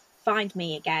energy and find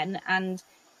me again and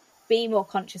be more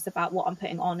conscious about what I'm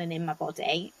putting on and in my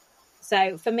body.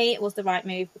 So for me, it was the right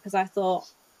move because I thought,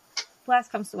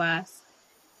 worst comes to worst,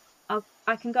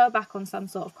 I can go back on some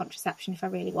sort of contraception if I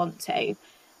really want to.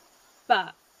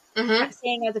 But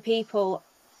seeing other people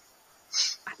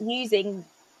using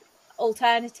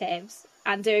alternatives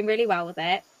and doing really well with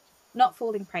it, not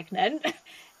falling pregnant,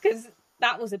 because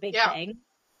that was a big thing.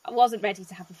 I wasn't ready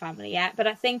to have a family yet, but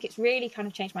I think it's really kind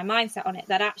of changed my mindset on it,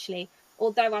 that actually,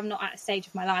 although I'm not at a stage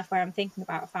of my life where I'm thinking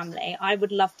about a family, I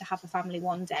would love to have a family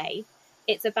one day.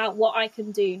 It's about what I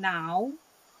can do now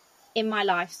in my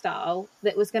lifestyle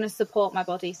that was going to support my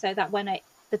body so that when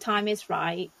the time is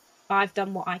right, I've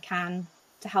done what I can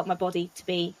to help my body to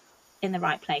be in the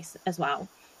right place as well.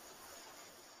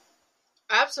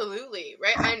 Absolutely,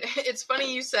 right? And it's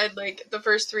funny you said like the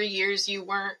first 3 years you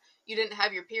didn't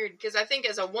have your period, because I think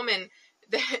as a woman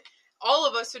that all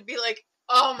of us would be like,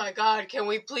 oh my God, can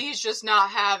we please just not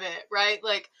have it, right?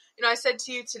 Like, you know, I said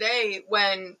to you today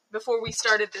before we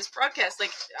started this broadcast,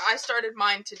 like I started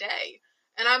mine today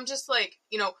and I'm just like,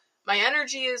 you know, my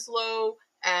energy is low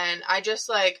and I just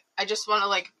want to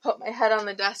like put my head on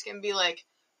the desk and be like,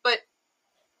 but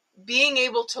being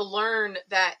able to learn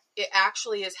that it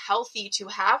actually is healthy to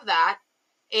have that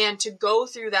and to go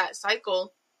through that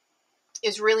cycle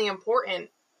is really important.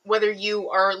 whether you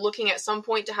are looking at some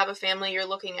point to have a family, you're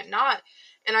looking at not.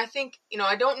 And I think,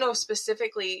 I don't know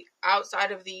specifically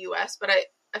outside of the US, but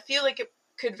I feel like it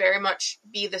could very much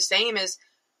be the same as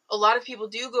a lot of people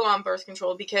do go on birth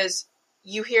control because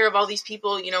you hear of all these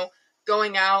people,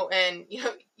 going out and,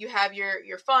 you have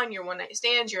your fun, your one night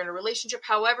stands, you're in a relationship,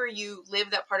 however you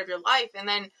live that part of your life. And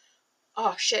then,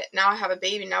 oh shit, now I have a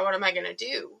baby. Now what am I going to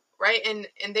do? Right. And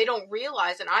they don't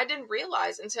realize, and I didn't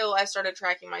realize until I started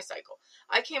tracking my cycle.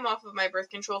 I came off of my birth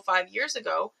control 5 years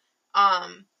ago,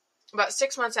 about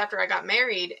 6 months after I got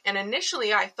married. And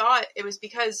initially I thought it was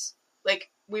because like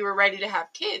we were ready to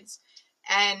have kids.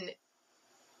 And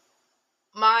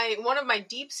one of my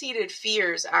deep-seated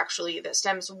fears actually that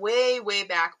stems way, way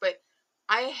back, but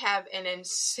I have an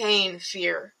insane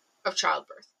fear of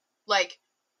childbirth, like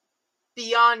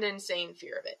beyond insane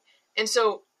fear of it. And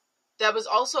so that was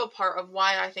also a part of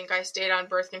why I think I stayed on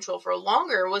birth control for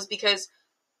longer, was because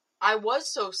I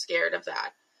was so scared of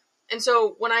that. And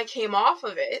so when I came off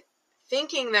of it,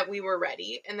 thinking that we were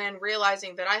ready, and then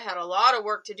realizing that I had a lot of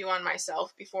work to do on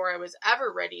myself before I was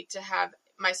ever ready to have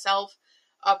myself,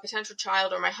 a potential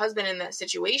child, or my husband in that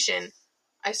situation,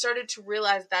 I started to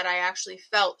realize that I actually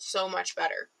felt so much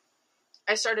better.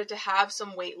 I started to have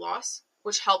some weight loss,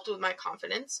 which helped with my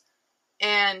confidence.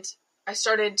 And I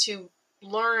started to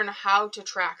learn how to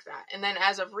track that. And then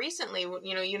as of recently,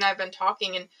 you and I have been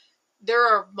talking, and there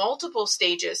are multiple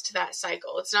stages to that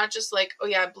cycle. It's not just like, oh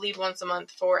yeah, I bleed once a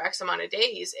month for X amount of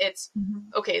days. It's,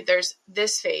 okay, there's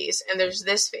this phase and there's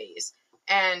this phase.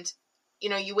 And,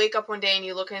 you wake up one day and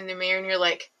you look in the mirror and you're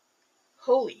like,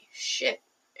 holy shit,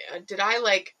 did I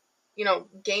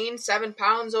gain 7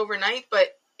 pounds overnight? But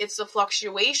it's the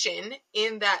fluctuation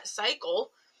in that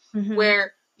cycle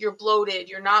where you're bloated,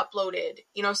 you're not bloated.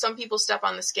 Some people step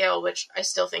on the scale, which I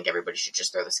still think everybody should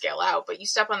just throw the scale out. But you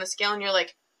step on the scale and you're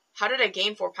like, how did I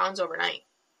gain 4 pounds overnight?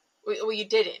 Well, you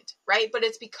didn't, right? But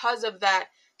it's because of that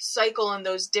cycle and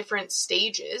those different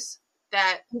stages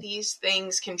that these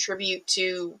things contribute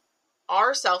to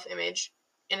our self-image,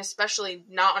 and especially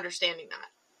not understanding that.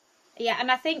 Yeah, and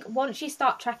I think once you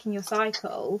start tracking your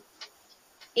cycle,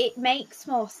 it makes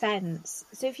more sense.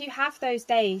 So if you have those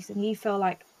days and you feel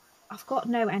like, I've got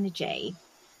no energy,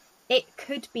 it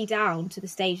could be down to the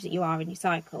stage that you are in your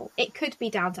cycle. It could be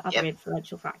down to other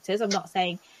influential factors. I'm not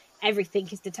saying everything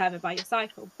is determined by your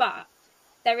cycle, but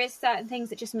there is certain things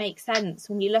that just make sense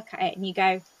when you look at it and you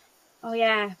go, oh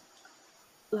yeah,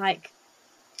 like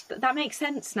that makes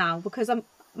sense now because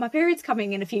my period's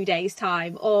coming in a few days'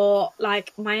 time, or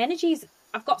like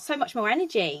I've got so much more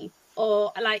energy,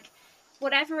 or like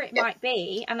whatever it might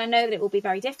be. And I know that it will be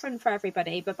very different for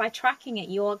everybody, but by tracking it,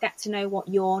 you'll get to know what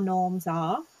your norms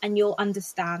are and you'll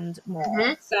understand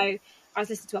more. So I was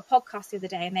listening to a podcast the other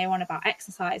day and they were on about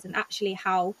exercise and actually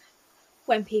how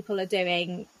when people are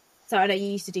doing, so I know you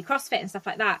used to do CrossFit and stuff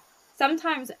like that,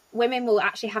 sometimes women will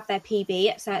actually have their PB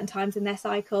at certain times in their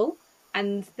cycle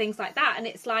and things like that. And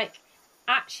it's like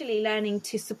actually learning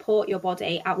to support your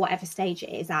body at whatever stage it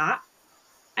is at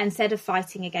instead of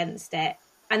fighting against it.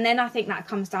 And then I think that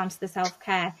comes down to the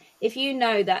self-care. If you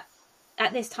know that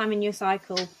at this time in your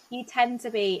cycle, you tend to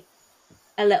be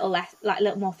a little less, like a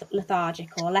little more lethargic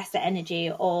or lesser energy,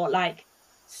 or like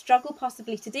struggle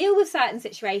possibly to deal with certain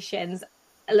situations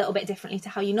a little bit differently to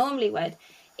how you normally would,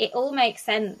 it all makes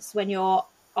sense when you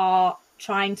are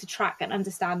trying to track and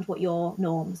understand what your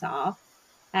norms are.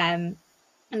 And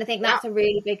I think that's a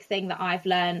really big thing that I've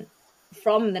learned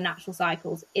from the natural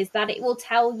cycles, is that it will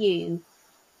tell you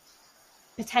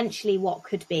potentially what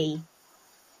could be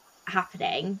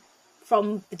happening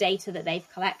from the data that they've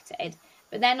collected.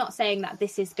 But they're not saying that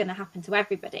this is going to happen to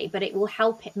everybody, but it will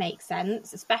help it make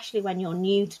sense, especially when you're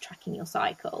new to tracking your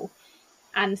cycle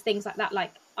and things like that.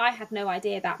 Like I had no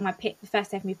idea that the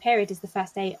first day of my period is the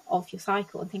first day of your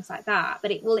cycle and things like that,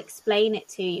 but it will explain it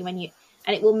to you and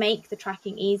it will make the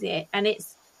tracking easier. And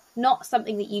it's not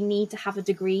something that you need to have a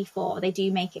degree for. They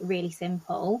do make it really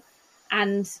simple.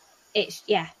 And it's,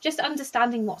 just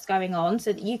understanding what's going on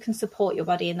so that you can support your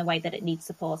body in the way that it needs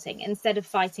supporting instead of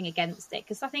fighting against it.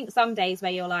 Because I think some days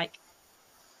where you're like,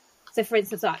 so for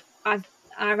instance, like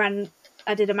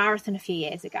I did a marathon a few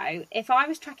years ago. If I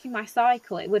was tracking my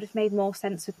cycle, it would have made more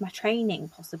sense with my training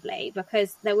possibly,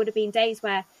 because there would have been days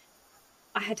where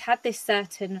I had this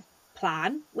certain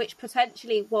plan, which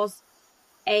potentially was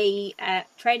a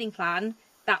training plan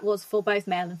that was for both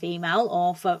male and female,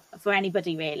 or for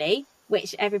anybody really,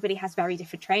 which everybody has very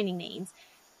different training needs,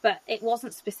 but it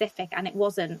wasn't specific and it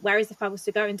wasn't. Whereas if I was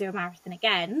to go and do a marathon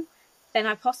again, then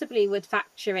I possibly would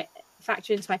factor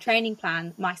into my training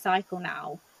plan, my cycle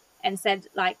now, and said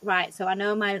like, right, so I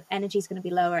know my energy is going to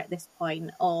be lower at this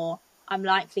point, or I'm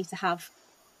likely to have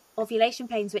ovulation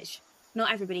pains, which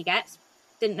not everybody gets.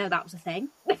 Didn't know that was a thing.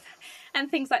 And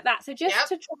things like that. So just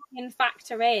to try and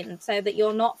factor in so that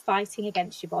you're not fighting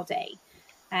against your body.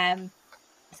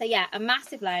 So yeah, a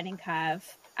massive learning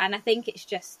curve. And I think it's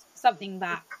just something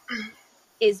that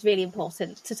is really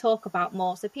important to talk about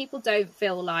more, so people don't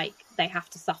feel like they have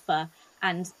to suffer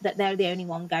and that they're the only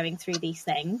one going through these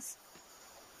things.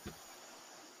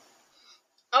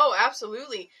 Oh,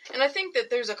 absolutely. And I think that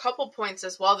there's a couple points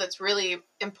as well that's really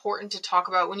important to talk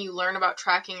about when you learn about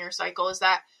tracking your cycle, is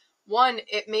that, one,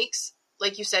 it makes,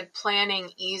 like you said,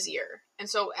 planning easier. And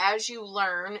so as you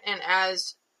learn and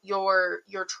as you're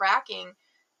tracking,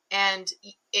 and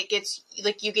it gets,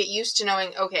 like, you get used to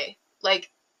knowing, okay,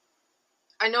 like,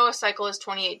 I know a cycle is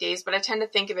 28 days, but I tend to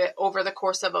think of it over the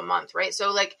course of a month, right?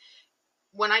 So, like,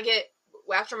 when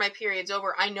after my period's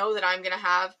over, I know that I'm going to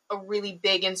have a really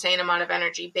big, insane amount of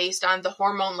energy based on the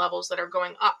hormone levels that are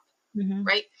going up,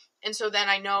 right? And so then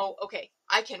I know, okay,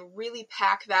 I can really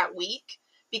pack that week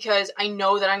because I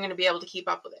know that I'm going to be able to keep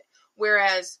up with it.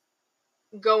 Whereas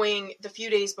going the few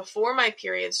days before my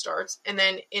period starts and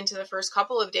then into the first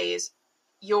couple of days,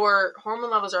 your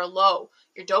hormone levels are low,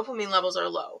 your dopamine levels are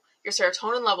low, your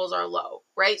serotonin levels are low,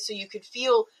 right? So you could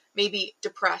feel maybe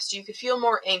depressed, you could feel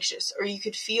more anxious, or you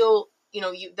could feel,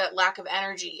 that lack of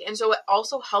energy. And so it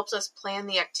also helps us plan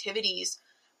the activities,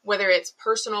 whether it's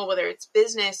personal, whether it's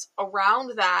business,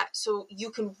 around that, so you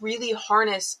can really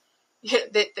harness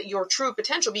your true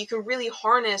potential, but you can really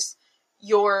harness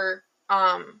your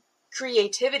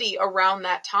creativity around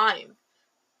that time.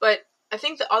 But I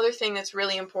think the other thing that's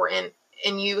really important,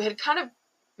 and you had kind of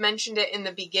mentioned it in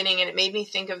the beginning, and it made me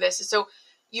think of this. So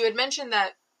you had mentioned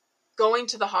that going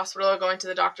to the hospital or going to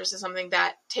the doctors is something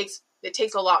that takes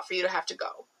a lot for you to have to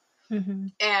go.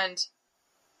 And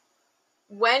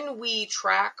when we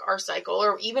track our cycle,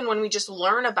 or even when we just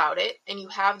learn about it, and you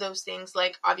have those things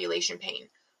like ovulation pain,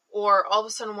 or all of a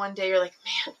sudden one day you're like,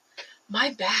 man,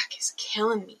 my back is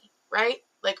killing me, right?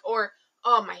 Like, or,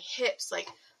 oh, my hips, like,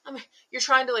 you're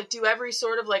trying to, like, do every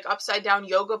sort of, like, upside down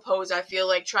yoga pose, I feel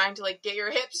like, trying to, like, get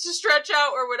your hips to stretch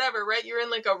out or whatever, right? You're in,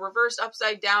 like, a reverse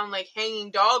upside down, like,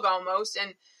 hanging dog almost,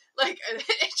 and, like,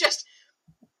 it just,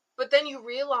 but then you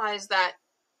realize that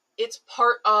it's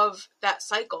part of that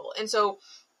cycle. And so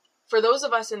for those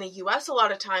of us in the US, a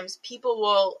lot of times people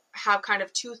will have kind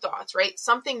of two thoughts, right?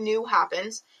 Something new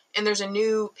happens and there's a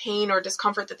new pain or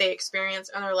discomfort that they experience,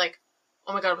 and they're like,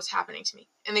 oh my God, what's happening to me?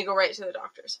 And they go right to the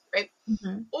doctors, right?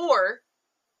 Or,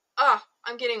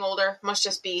 I'm getting older. It must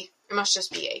just be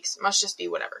aches. It must just be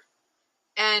whatever.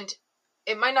 And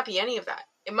it might not be any of that.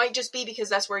 It might just be because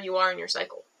that's where you are in your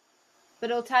cycle.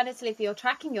 But alternatively, if you're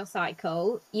tracking your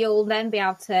cycle, you'll then be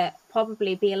able to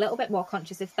probably be a little bit more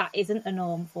conscious if that isn't a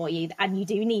norm for you, and you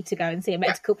do need to go and see a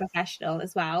medical professional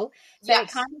as well. So it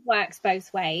kind of works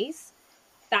both ways,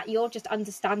 that you're just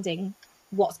understanding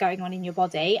what's going on in your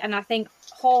body. And I think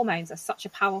hormones are such a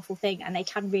powerful thing, and they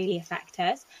can really affect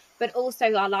us, but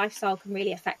also our lifestyle can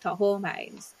really affect our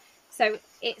hormones. So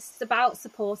it's about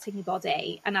supporting your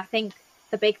body. And I think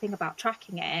the big thing about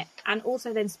tracking it, and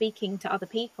also then speaking to other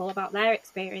people about their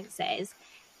experiences,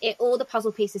 all the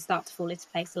puzzle pieces start to fall into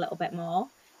place a little bit more,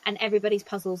 and everybody's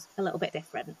puzzle's a little bit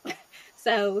different.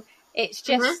 So it's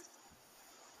just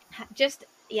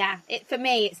for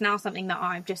me, it's now something that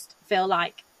I just feel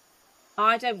like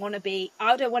I don't want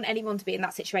anyone to be in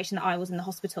that situation that I was in the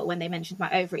hospital when they mentioned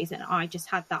my ovaries, and I just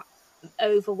had that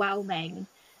overwhelming,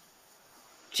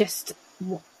 just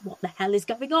what the hell is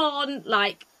going on?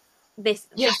 Like,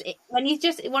 when you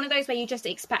just, one of those where you just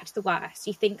expect the worst,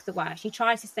 you think the worst, you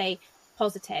try to stay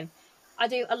positive. I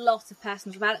do a lot of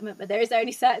personal development, but there is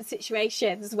only certain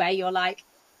situations where you're like,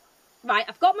 right,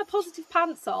 I've got my positive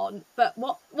pants on, but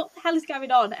what the hell is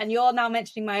going on? And you're now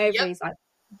mentioning my ovaries. Like,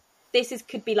 this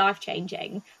could be life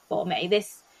changing for me.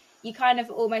 You kind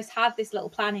of almost have this little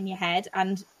plan in your head,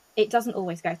 and it doesn't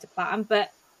always go to plan,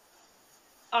 but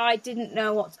I didn't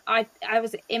know I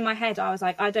was in my head. I was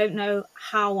like, I don't know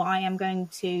how I am going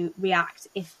to react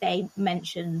if they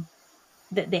mention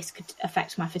that this could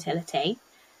affect my fertility,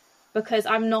 because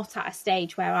I'm not at a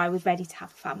stage where I was ready to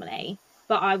have a family,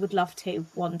 but I would love to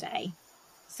one day.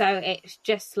 So it's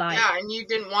just like, yeah, and you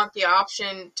didn't want the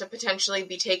option to potentially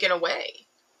be taken away.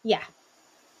 Yeah.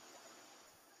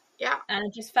 And I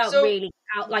just felt really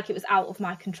like it was out of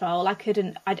my control. I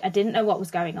didn't know what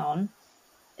was going on.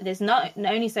 There's not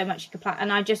only so much you could plan,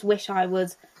 and I just wish I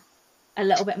was a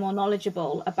little bit more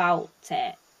knowledgeable about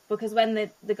it, because when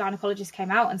the gynecologist came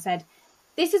out and said,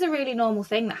 this is a really normal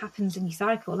thing that happens in your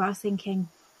cycle, I was thinking,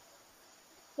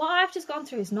 what I've just gone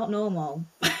through is not normal.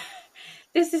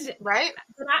 This is right.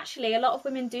 But actually, a lot of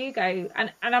women do go,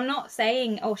 and I'm not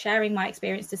saying or sharing my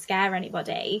experience to scare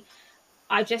anybody.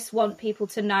 I just want people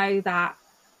to know that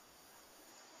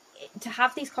to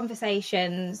have these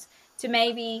conversations, to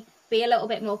maybe be a little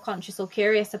bit more conscious or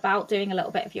curious about doing a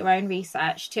little bit of your own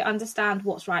research, to understand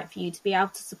what's right for you, to be able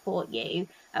to support you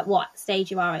at what stage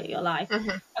you are in your life.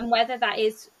 And whether that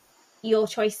is your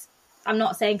choice, I'm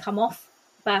not saying come off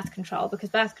birth control, because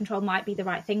birth control might be the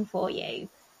right thing for you,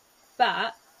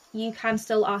 but you can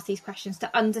still ask these questions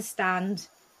to understand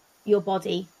your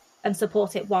body and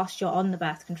support it whilst you're on the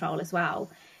birth control as well.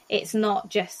 It's not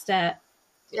just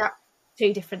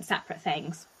two different separate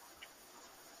things.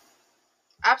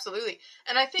 Absolutely.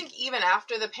 And I think even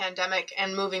after the pandemic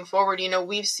and moving forward, you know,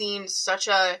 we've seen such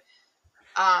a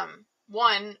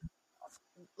one,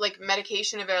 like,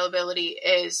 medication availability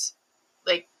is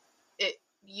like, it,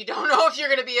 you don't know if you're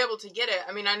going to be able to get it.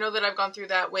 I mean, I know that I've gone through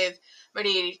that with my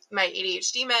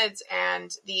ADHD meds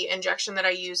and the injection that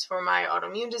I use for my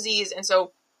autoimmune disease. And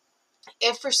so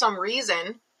if for some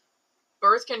reason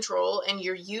birth control and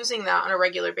you're using that on a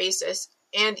regular basis,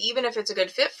 and even if it's a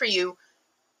good fit for you,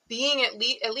 being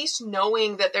at least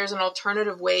knowing that there's an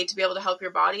alternative way to be able to help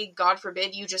your body, God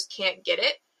forbid you just can't get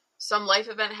it. Some life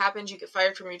event happens, you get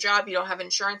fired from your job, you don't have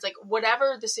insurance, like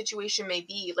whatever the situation may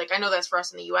be. Like, I know that's for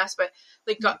us in the US, but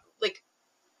like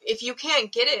if you can't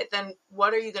get it, then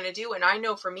what are you going to do? And I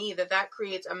know for me that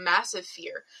creates a massive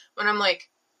fear when I'm like,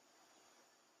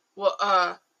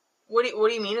 well, what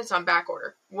do you mean it's on back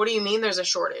order? What do you mean there's a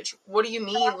shortage? What do you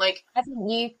mean? Like, I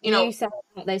think you said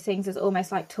those things as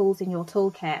almost like tools in your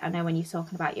toolkit. I know when you're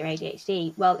talking about your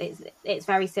ADHD, well, it's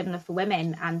very similar for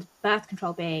women, and birth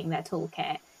control being their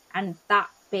toolkit, and that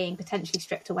being potentially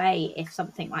stripped away if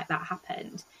something like that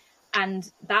happened.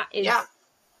 And that is,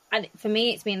 and for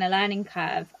me, it's been a learning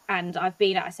curve, and I've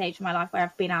been at a stage in my life where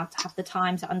I've been able to have the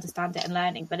time to understand it and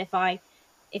learning. But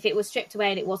if it was stripped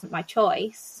away and it wasn't my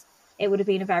choice, it would have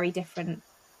been a very different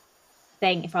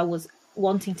thing if I was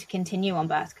wanting to continue on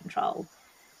birth control.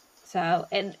 So,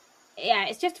 and yeah,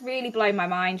 it's just really blown my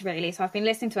mind, really. So I've been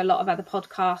listening to a lot of other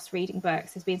podcasts, reading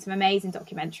books. There's been some amazing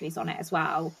documentaries on it as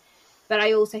well. But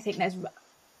I also think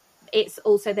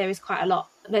there is quite a lot.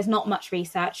 There's not much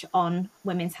research on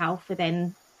women's health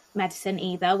within medicine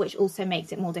either, which also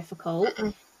makes it more difficult.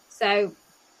 So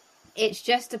it's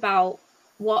just about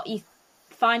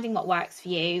finding what works for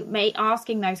you,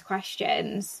 asking those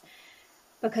questions,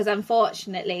 because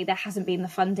unfortunately there hasn't been the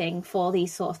funding for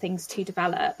these sort of things to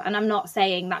develop. And I'm not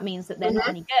saying that means that they're not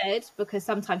any good, because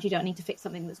sometimes you don't need to fix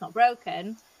something that's not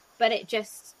broken, but it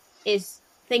just is,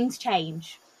 things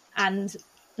change and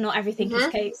not everything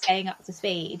is staying up to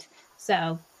speed.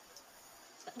 So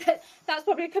that's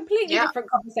probably a completely different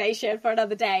conversation for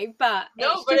another day, but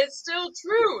it's still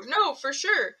true. No, for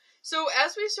sure. So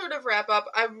as we sort of wrap up,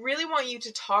 I really want you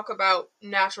to talk about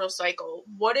Natural Cycle,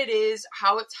 what it is,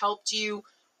 how it's helped you,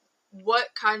 what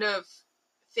kind of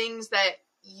things that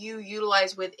you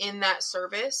utilize within that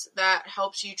service that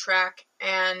helps you track,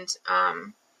 and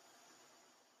kind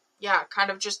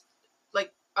of just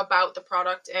like about the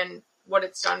product and what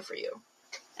it's done for you.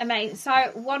 Amazing.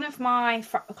 So one of my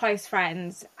close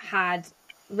friends had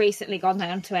recently gone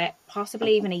down to it,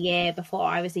 possibly even a year before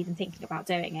I was even thinking about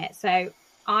doing it. So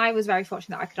I was very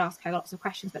fortunate that I could ask her lots of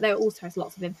questions, but there also is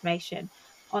lots of information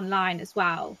online as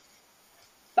well.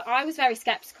 But I was very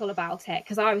skeptical about it,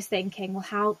 because I was thinking,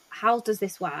 well, how does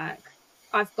this work?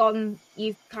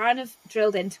 You've kind of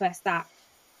drilled into us that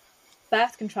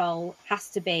birth control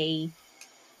has to be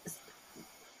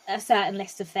a certain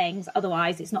list of things,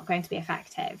 otherwise it's not going to be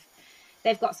effective.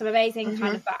 They've got some amazing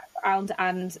kind of background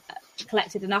and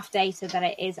collected enough data that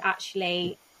it is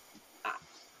actually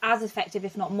as effective,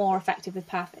 if not more effective, with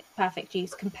perfect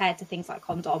use compared to things like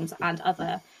condoms and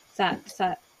other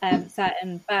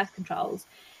certain birth controls.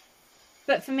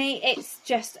 But for me, it's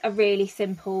just a really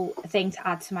simple thing to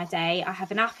add to my day. I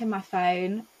have an app in my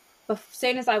phone. As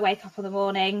soon as I wake up in the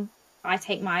morning, I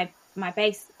take my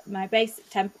base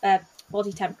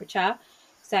body temperature.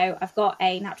 So I've got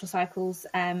a Natural Cycles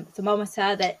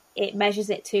thermometer that it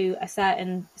measures it to a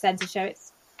certain percentage,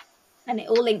 and it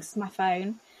all links to my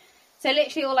phone. So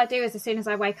literally all I do is, as soon as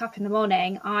I wake up in the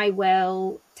morning, I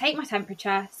will take my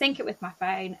temperature, sync it with my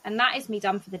phone, and that is me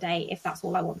done for the day if that's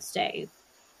all I want to do.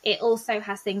 It also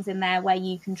has things in there where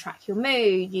you can track your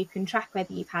mood, you can track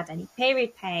whether you've had any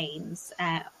period pains,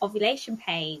 ovulation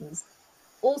pains,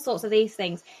 all sorts of these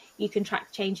things. You can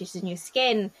track changes in your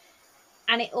skin,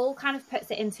 and it all kind of puts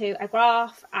it into a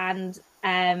graph, and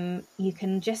you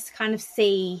can just kind of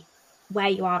see where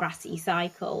you are at your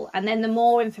cycle. And then the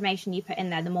more information you put in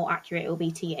there, the more accurate it will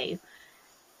be to you.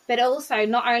 But also,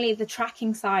 not only the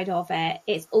tracking side of it,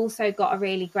 it's also got a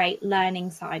really great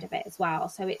learning side of it as well.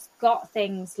 So it's got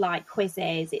things like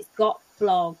quizzes, it's got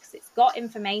blogs, it's got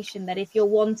information that if you're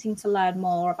wanting to learn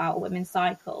more about a women's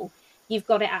cycle, you've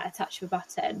got it at a touch of a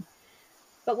button.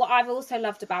 But what I've also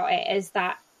loved about it is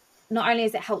that not only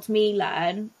has it helped me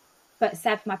learn, but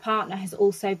Seb, my partner, has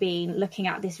also been looking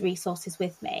at these resources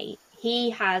with me.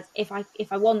 He has, if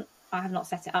I want, I have not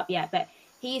set it up yet, but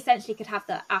he essentially could have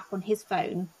the app on his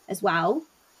phone as well,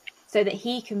 so that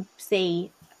he can see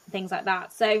things like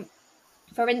that. So,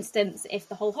 for instance, if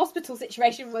the whole hospital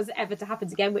situation was ever to happen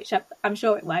again, which I'm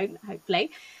sure it won't,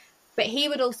 hopefully, but he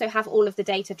would also have all of the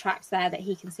data tracks there that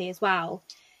he can see as well.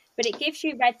 But it gives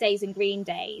you red days and green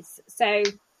days. So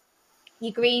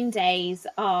your green days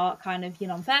are kind of your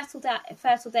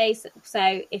non-fertile days.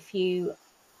 So if you,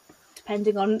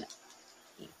 depending on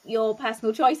your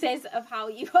personal choices of how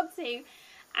you want to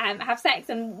have sex,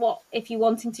 and what if you're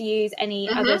wanting to use any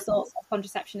other sorts of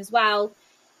contraception as well,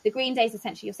 the green days are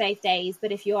essentially your safe days.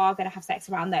 But if you are going to have sex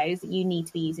around those, you need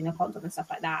to be using a condom and stuff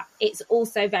like that. It's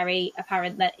also very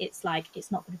apparent that it's not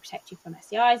going to protect you from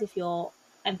STIs if you're,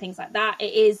 and things like that.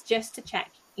 It is just to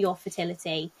check your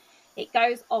fertility. It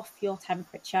goes off your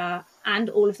temperature and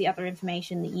all of the other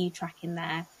information that you track in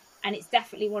there. And it's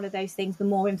definitely one of those things, the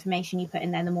more information you put in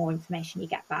there, the more information you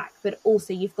get back. But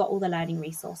also you've got all the learning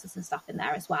resources and stuff in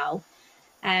there as well.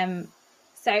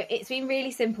 So it's been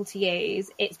really simple to use.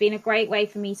 It's been a great way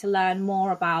for me to learn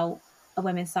more about a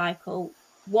women's cycle,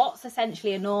 what's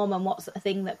essentially a norm and what's a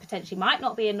thing that potentially might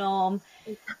not be a norm.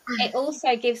 It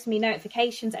also gives me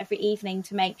notifications every evening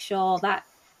to make sure that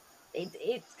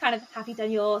it's kind of, have you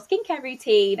done your skincare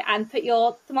routine and put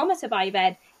your thermometer by your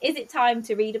bed? Is it time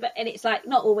to read a bit? And it's like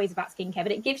not always about skincare,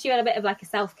 but it gives you a bit of like a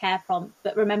self-care prompt,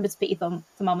 but remember to put your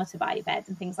thermometer by your bed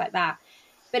and things like that.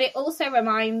 But it also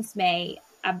reminds me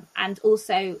and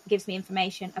also gives me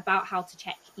information about how to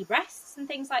check your breasts and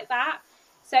things like that.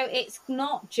 So it's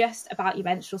not just about your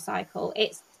menstrual cycle.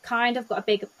 It's kind of got a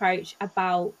big approach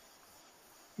about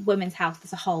women's health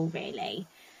as a whole, really.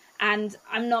 And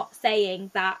I'm not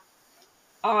saying that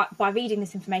by reading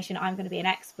this information, I'm going to be an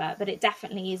expert, but it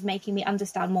definitely is making me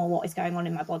understand more what is going on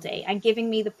in my body and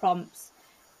giving me the prompts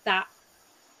that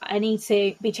I need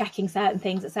to be checking certain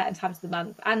things at certain times of the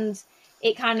month. And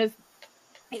it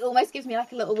almost gives me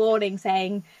like a little warning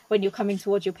saying when you're coming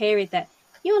towards your period that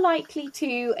you're likely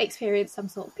to experience some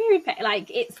sort of period pain.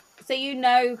 Like it's, so you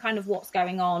know kind of what's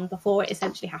going on before it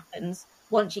essentially happens,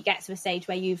 once you get to a stage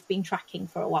where you've been tracking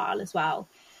for a while as well.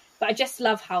 But I just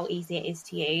love how easy it is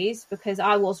to use, because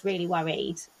I was really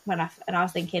worried and I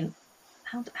was thinking,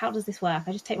 how does this work?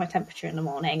 I just take my temperature in the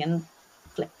morning and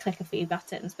click a few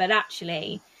buttons. But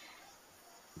actually,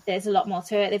 there's a lot more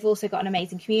to it. They've also got an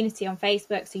amazing community on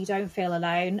Facebook, so you don't feel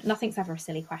alone. Nothing's ever a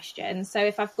silly question. So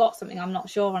if I've got something I'm not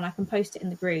sure on, I can post it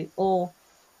in the group, or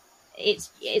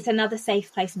it's another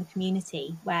safe place in the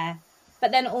community where. But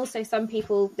then also some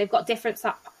people, they've got different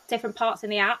parts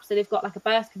in the app. So they've got like a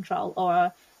birth control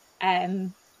or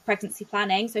pregnancy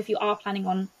planning. So if you are planning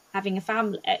on having a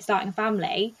family, starting a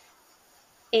family,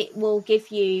 it will give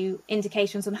you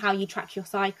indications on how you track your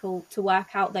cycle to work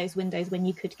out those windows when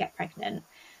you could get pregnant.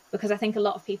 Because I think a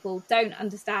lot of people don't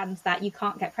understand that you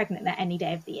can't get pregnant at any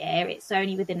day of the year. It's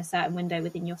only within a certain window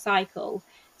within your cycle.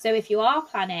 So if you are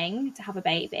planning to have a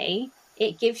baby,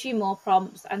 it gives you more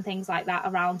prompts and things like that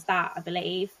around that, I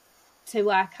believe, to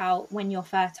work out when you're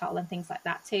fertile and things like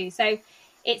that too. So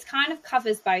it's kind of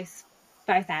covers both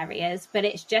areas, but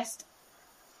it's just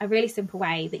a really simple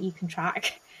way that you can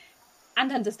track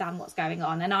and understand what's going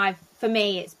on. And for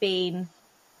me, it's been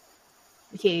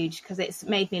huge because it's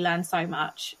made me learn so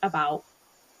much about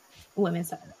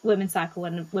women's cycle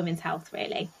and women's health,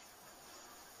 really.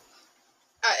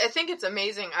 I think it's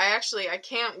amazing. I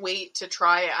can't wait to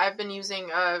try it. I've been using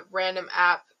a random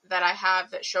app that I have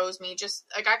that shows me just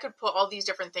like I could put all these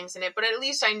different things in it, but at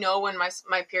least I know when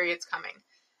my period's coming.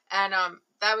 And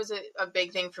that was a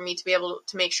big thing for me to be able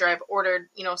to make sure I've ordered,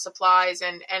 supplies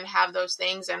and have those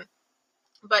things.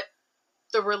 But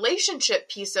the relationship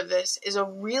piece of this is a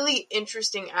really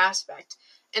interesting aspect.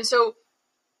 And so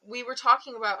we were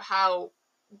talking about how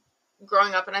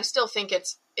growing up, and I still think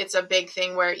it's a big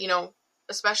thing where,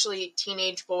 especially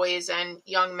teenage boys and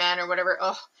young men or whatever,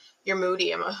 oh, you're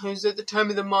moody. Is it the time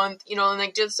of the month? And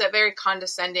like just that very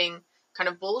condescending kind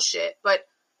of bullshit. But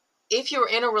if you're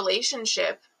in a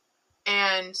relationship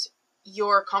and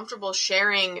you're comfortable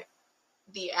sharing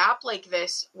the app like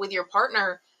this with your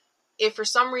partner, if for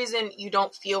some reason you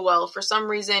don't feel well, for some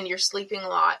reason you're sleeping a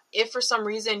lot, if for some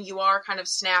reason you are kind of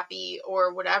snappy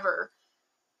or whatever,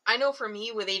 I know for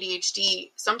me with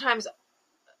ADHD, sometimes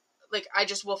like, I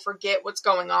just will forget what's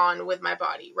going on with my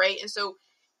body, right? And so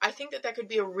I think that could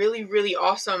be a really, really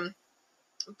awesome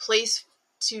place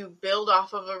to build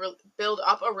up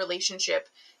a relationship,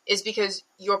 is because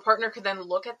your partner could then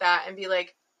look at that and be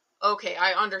like, okay,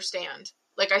 I understand.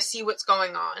 Like, I see what's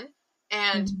going on.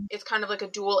 And it's kind of like a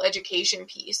dual education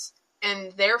piece.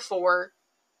 And therefore,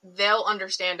 they'll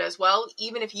understand as well,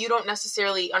 even if you don't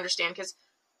necessarily understand. Because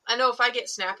I know if I get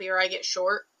snappy or I get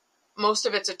short, most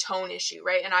of it's a tone issue,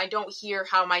 right? And I don't hear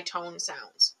how my tone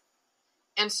sounds.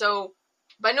 And so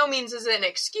by no means is it an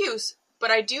excuse,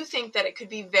 but I do think that it could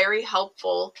be very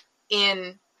helpful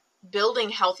in building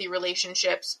healthy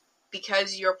relationships,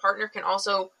 because your partner can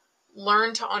also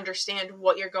learn to understand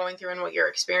what you're going through and what you're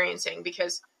experiencing,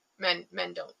 because men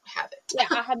don't have it. Yeah,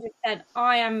 100%.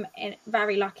 I am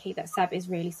very lucky that Seb is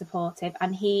really supportive,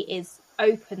 and he is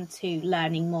open to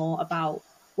learning more about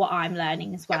what I'm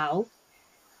learning as well.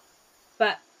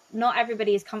 But not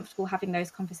everybody is comfortable having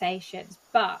those conversations.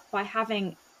 But by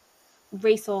having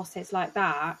resources like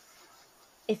that,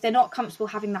 if they're not comfortable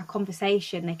having that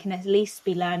conversation, they can at least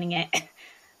be learning it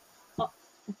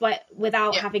but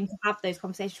without having to have those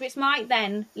conversations, which might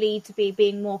then lead to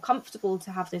being more comfortable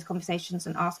to have those conversations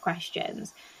and ask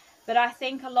questions. But I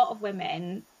think a lot of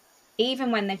women,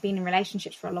 even when they've been in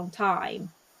relationships for a long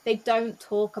time, they don't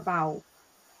talk about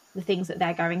the things that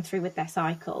they're going through with their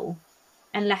cycle,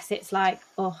 unless it's like,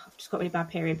 oh, I've just got really bad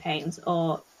period pains,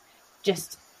 or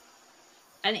just,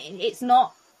 and it's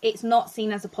not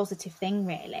seen as a positive thing,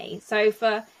 really. So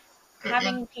for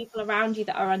having people around you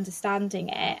that are understanding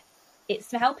it,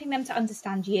 it's helping them to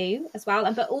understand you as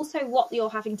well, but also what you're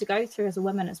having to go through as a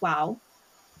woman as well.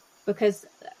 Because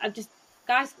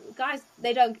guys,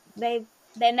 they're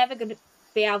never going to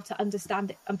be able to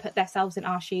understand it and put themselves in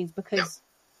our shoes, because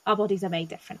our bodies are made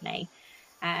differently.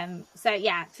 So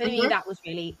yeah, for me, that was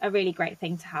really a really great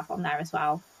thing to have on there as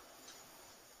well.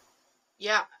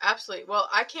 Yeah, absolutely. Well,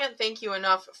 I can't thank you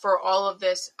enough for all of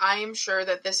this. I am sure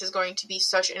that this is going to be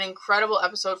such an incredible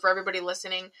episode for everybody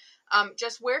listening.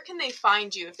 Jess, where can they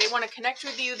find you? If they want to connect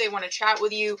with you, they want to chat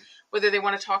with you, whether they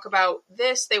want to talk about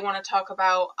this, they want to talk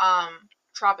about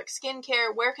Tropic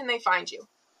Skincare, where can they find you?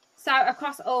 So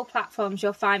across all platforms,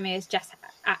 you'll find me as Jess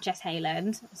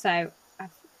Heyland. So I'm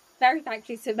very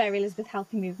thankful to Mary Elizabeth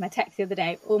helping me with my text the other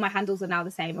day. All my handles are now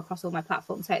the same across all my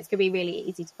platforms, so it's going to be really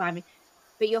easy to find me.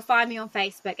 But you'll find me on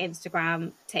Facebook,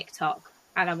 Instagram, TikTok,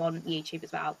 and I'm on YouTube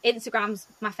as well. Instagram's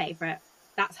my favourite.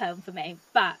 That's home for me.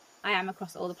 But I am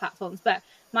across all the platforms. But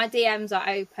my DMs are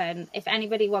open. If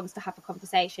anybody wants to have a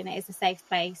conversation, it is a safe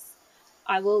place.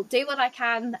 I will do what I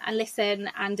can and listen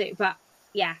and do. But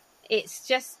yeah, it's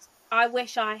just, I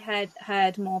wish I had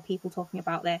heard more people talking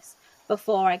about this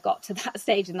before I got to that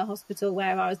stage in the hospital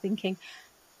where I was thinking,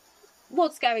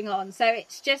 what's going on? So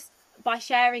it's just, by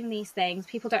sharing these things,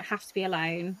 people don't have to be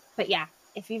alone. But yeah,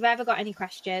 if you've ever got any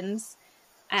questions,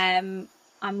 I'm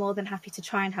more than happy to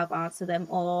try and help answer them,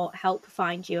 or help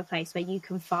find you a place where you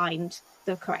can find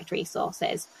the correct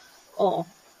resources, or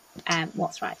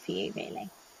what's right for you, really.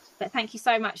 But thank you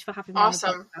so much for having me.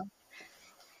 Awesome.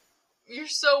 You're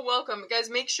so welcome. Guys,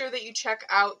 make sure that you check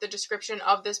out the description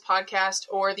of this podcast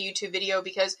or the YouTube video,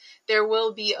 because there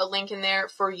will be a link in there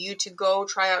for you to go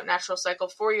try out Natural Cycle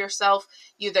for yourself.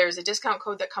 There's a discount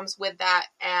code that comes with that,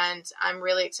 and I'm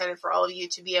really excited for all of you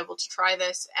to be able to try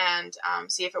this and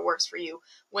see if it works for you.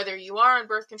 Whether you are on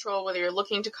birth control, whether you're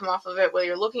looking to come off of it, whether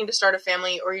you're looking to start a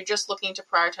family, or you're just looking to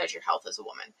prioritize your health as a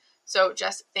woman. So,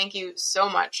 Jess, thank you so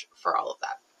much for all of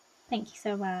that. Thank you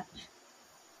so much.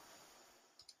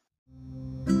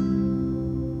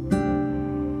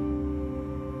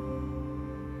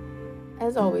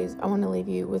 As always, I want to leave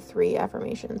you with 3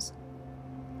 affirmations.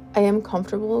 I am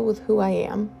comfortable with who I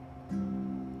am.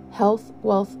 Health,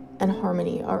 wealth, and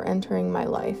harmony are entering my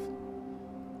life.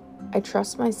 I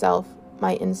trust myself,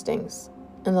 my instincts,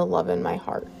 and the love in my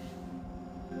heart.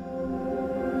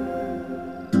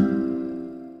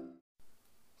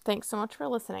 Thanks so much for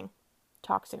listening.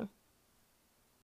 Talk soon.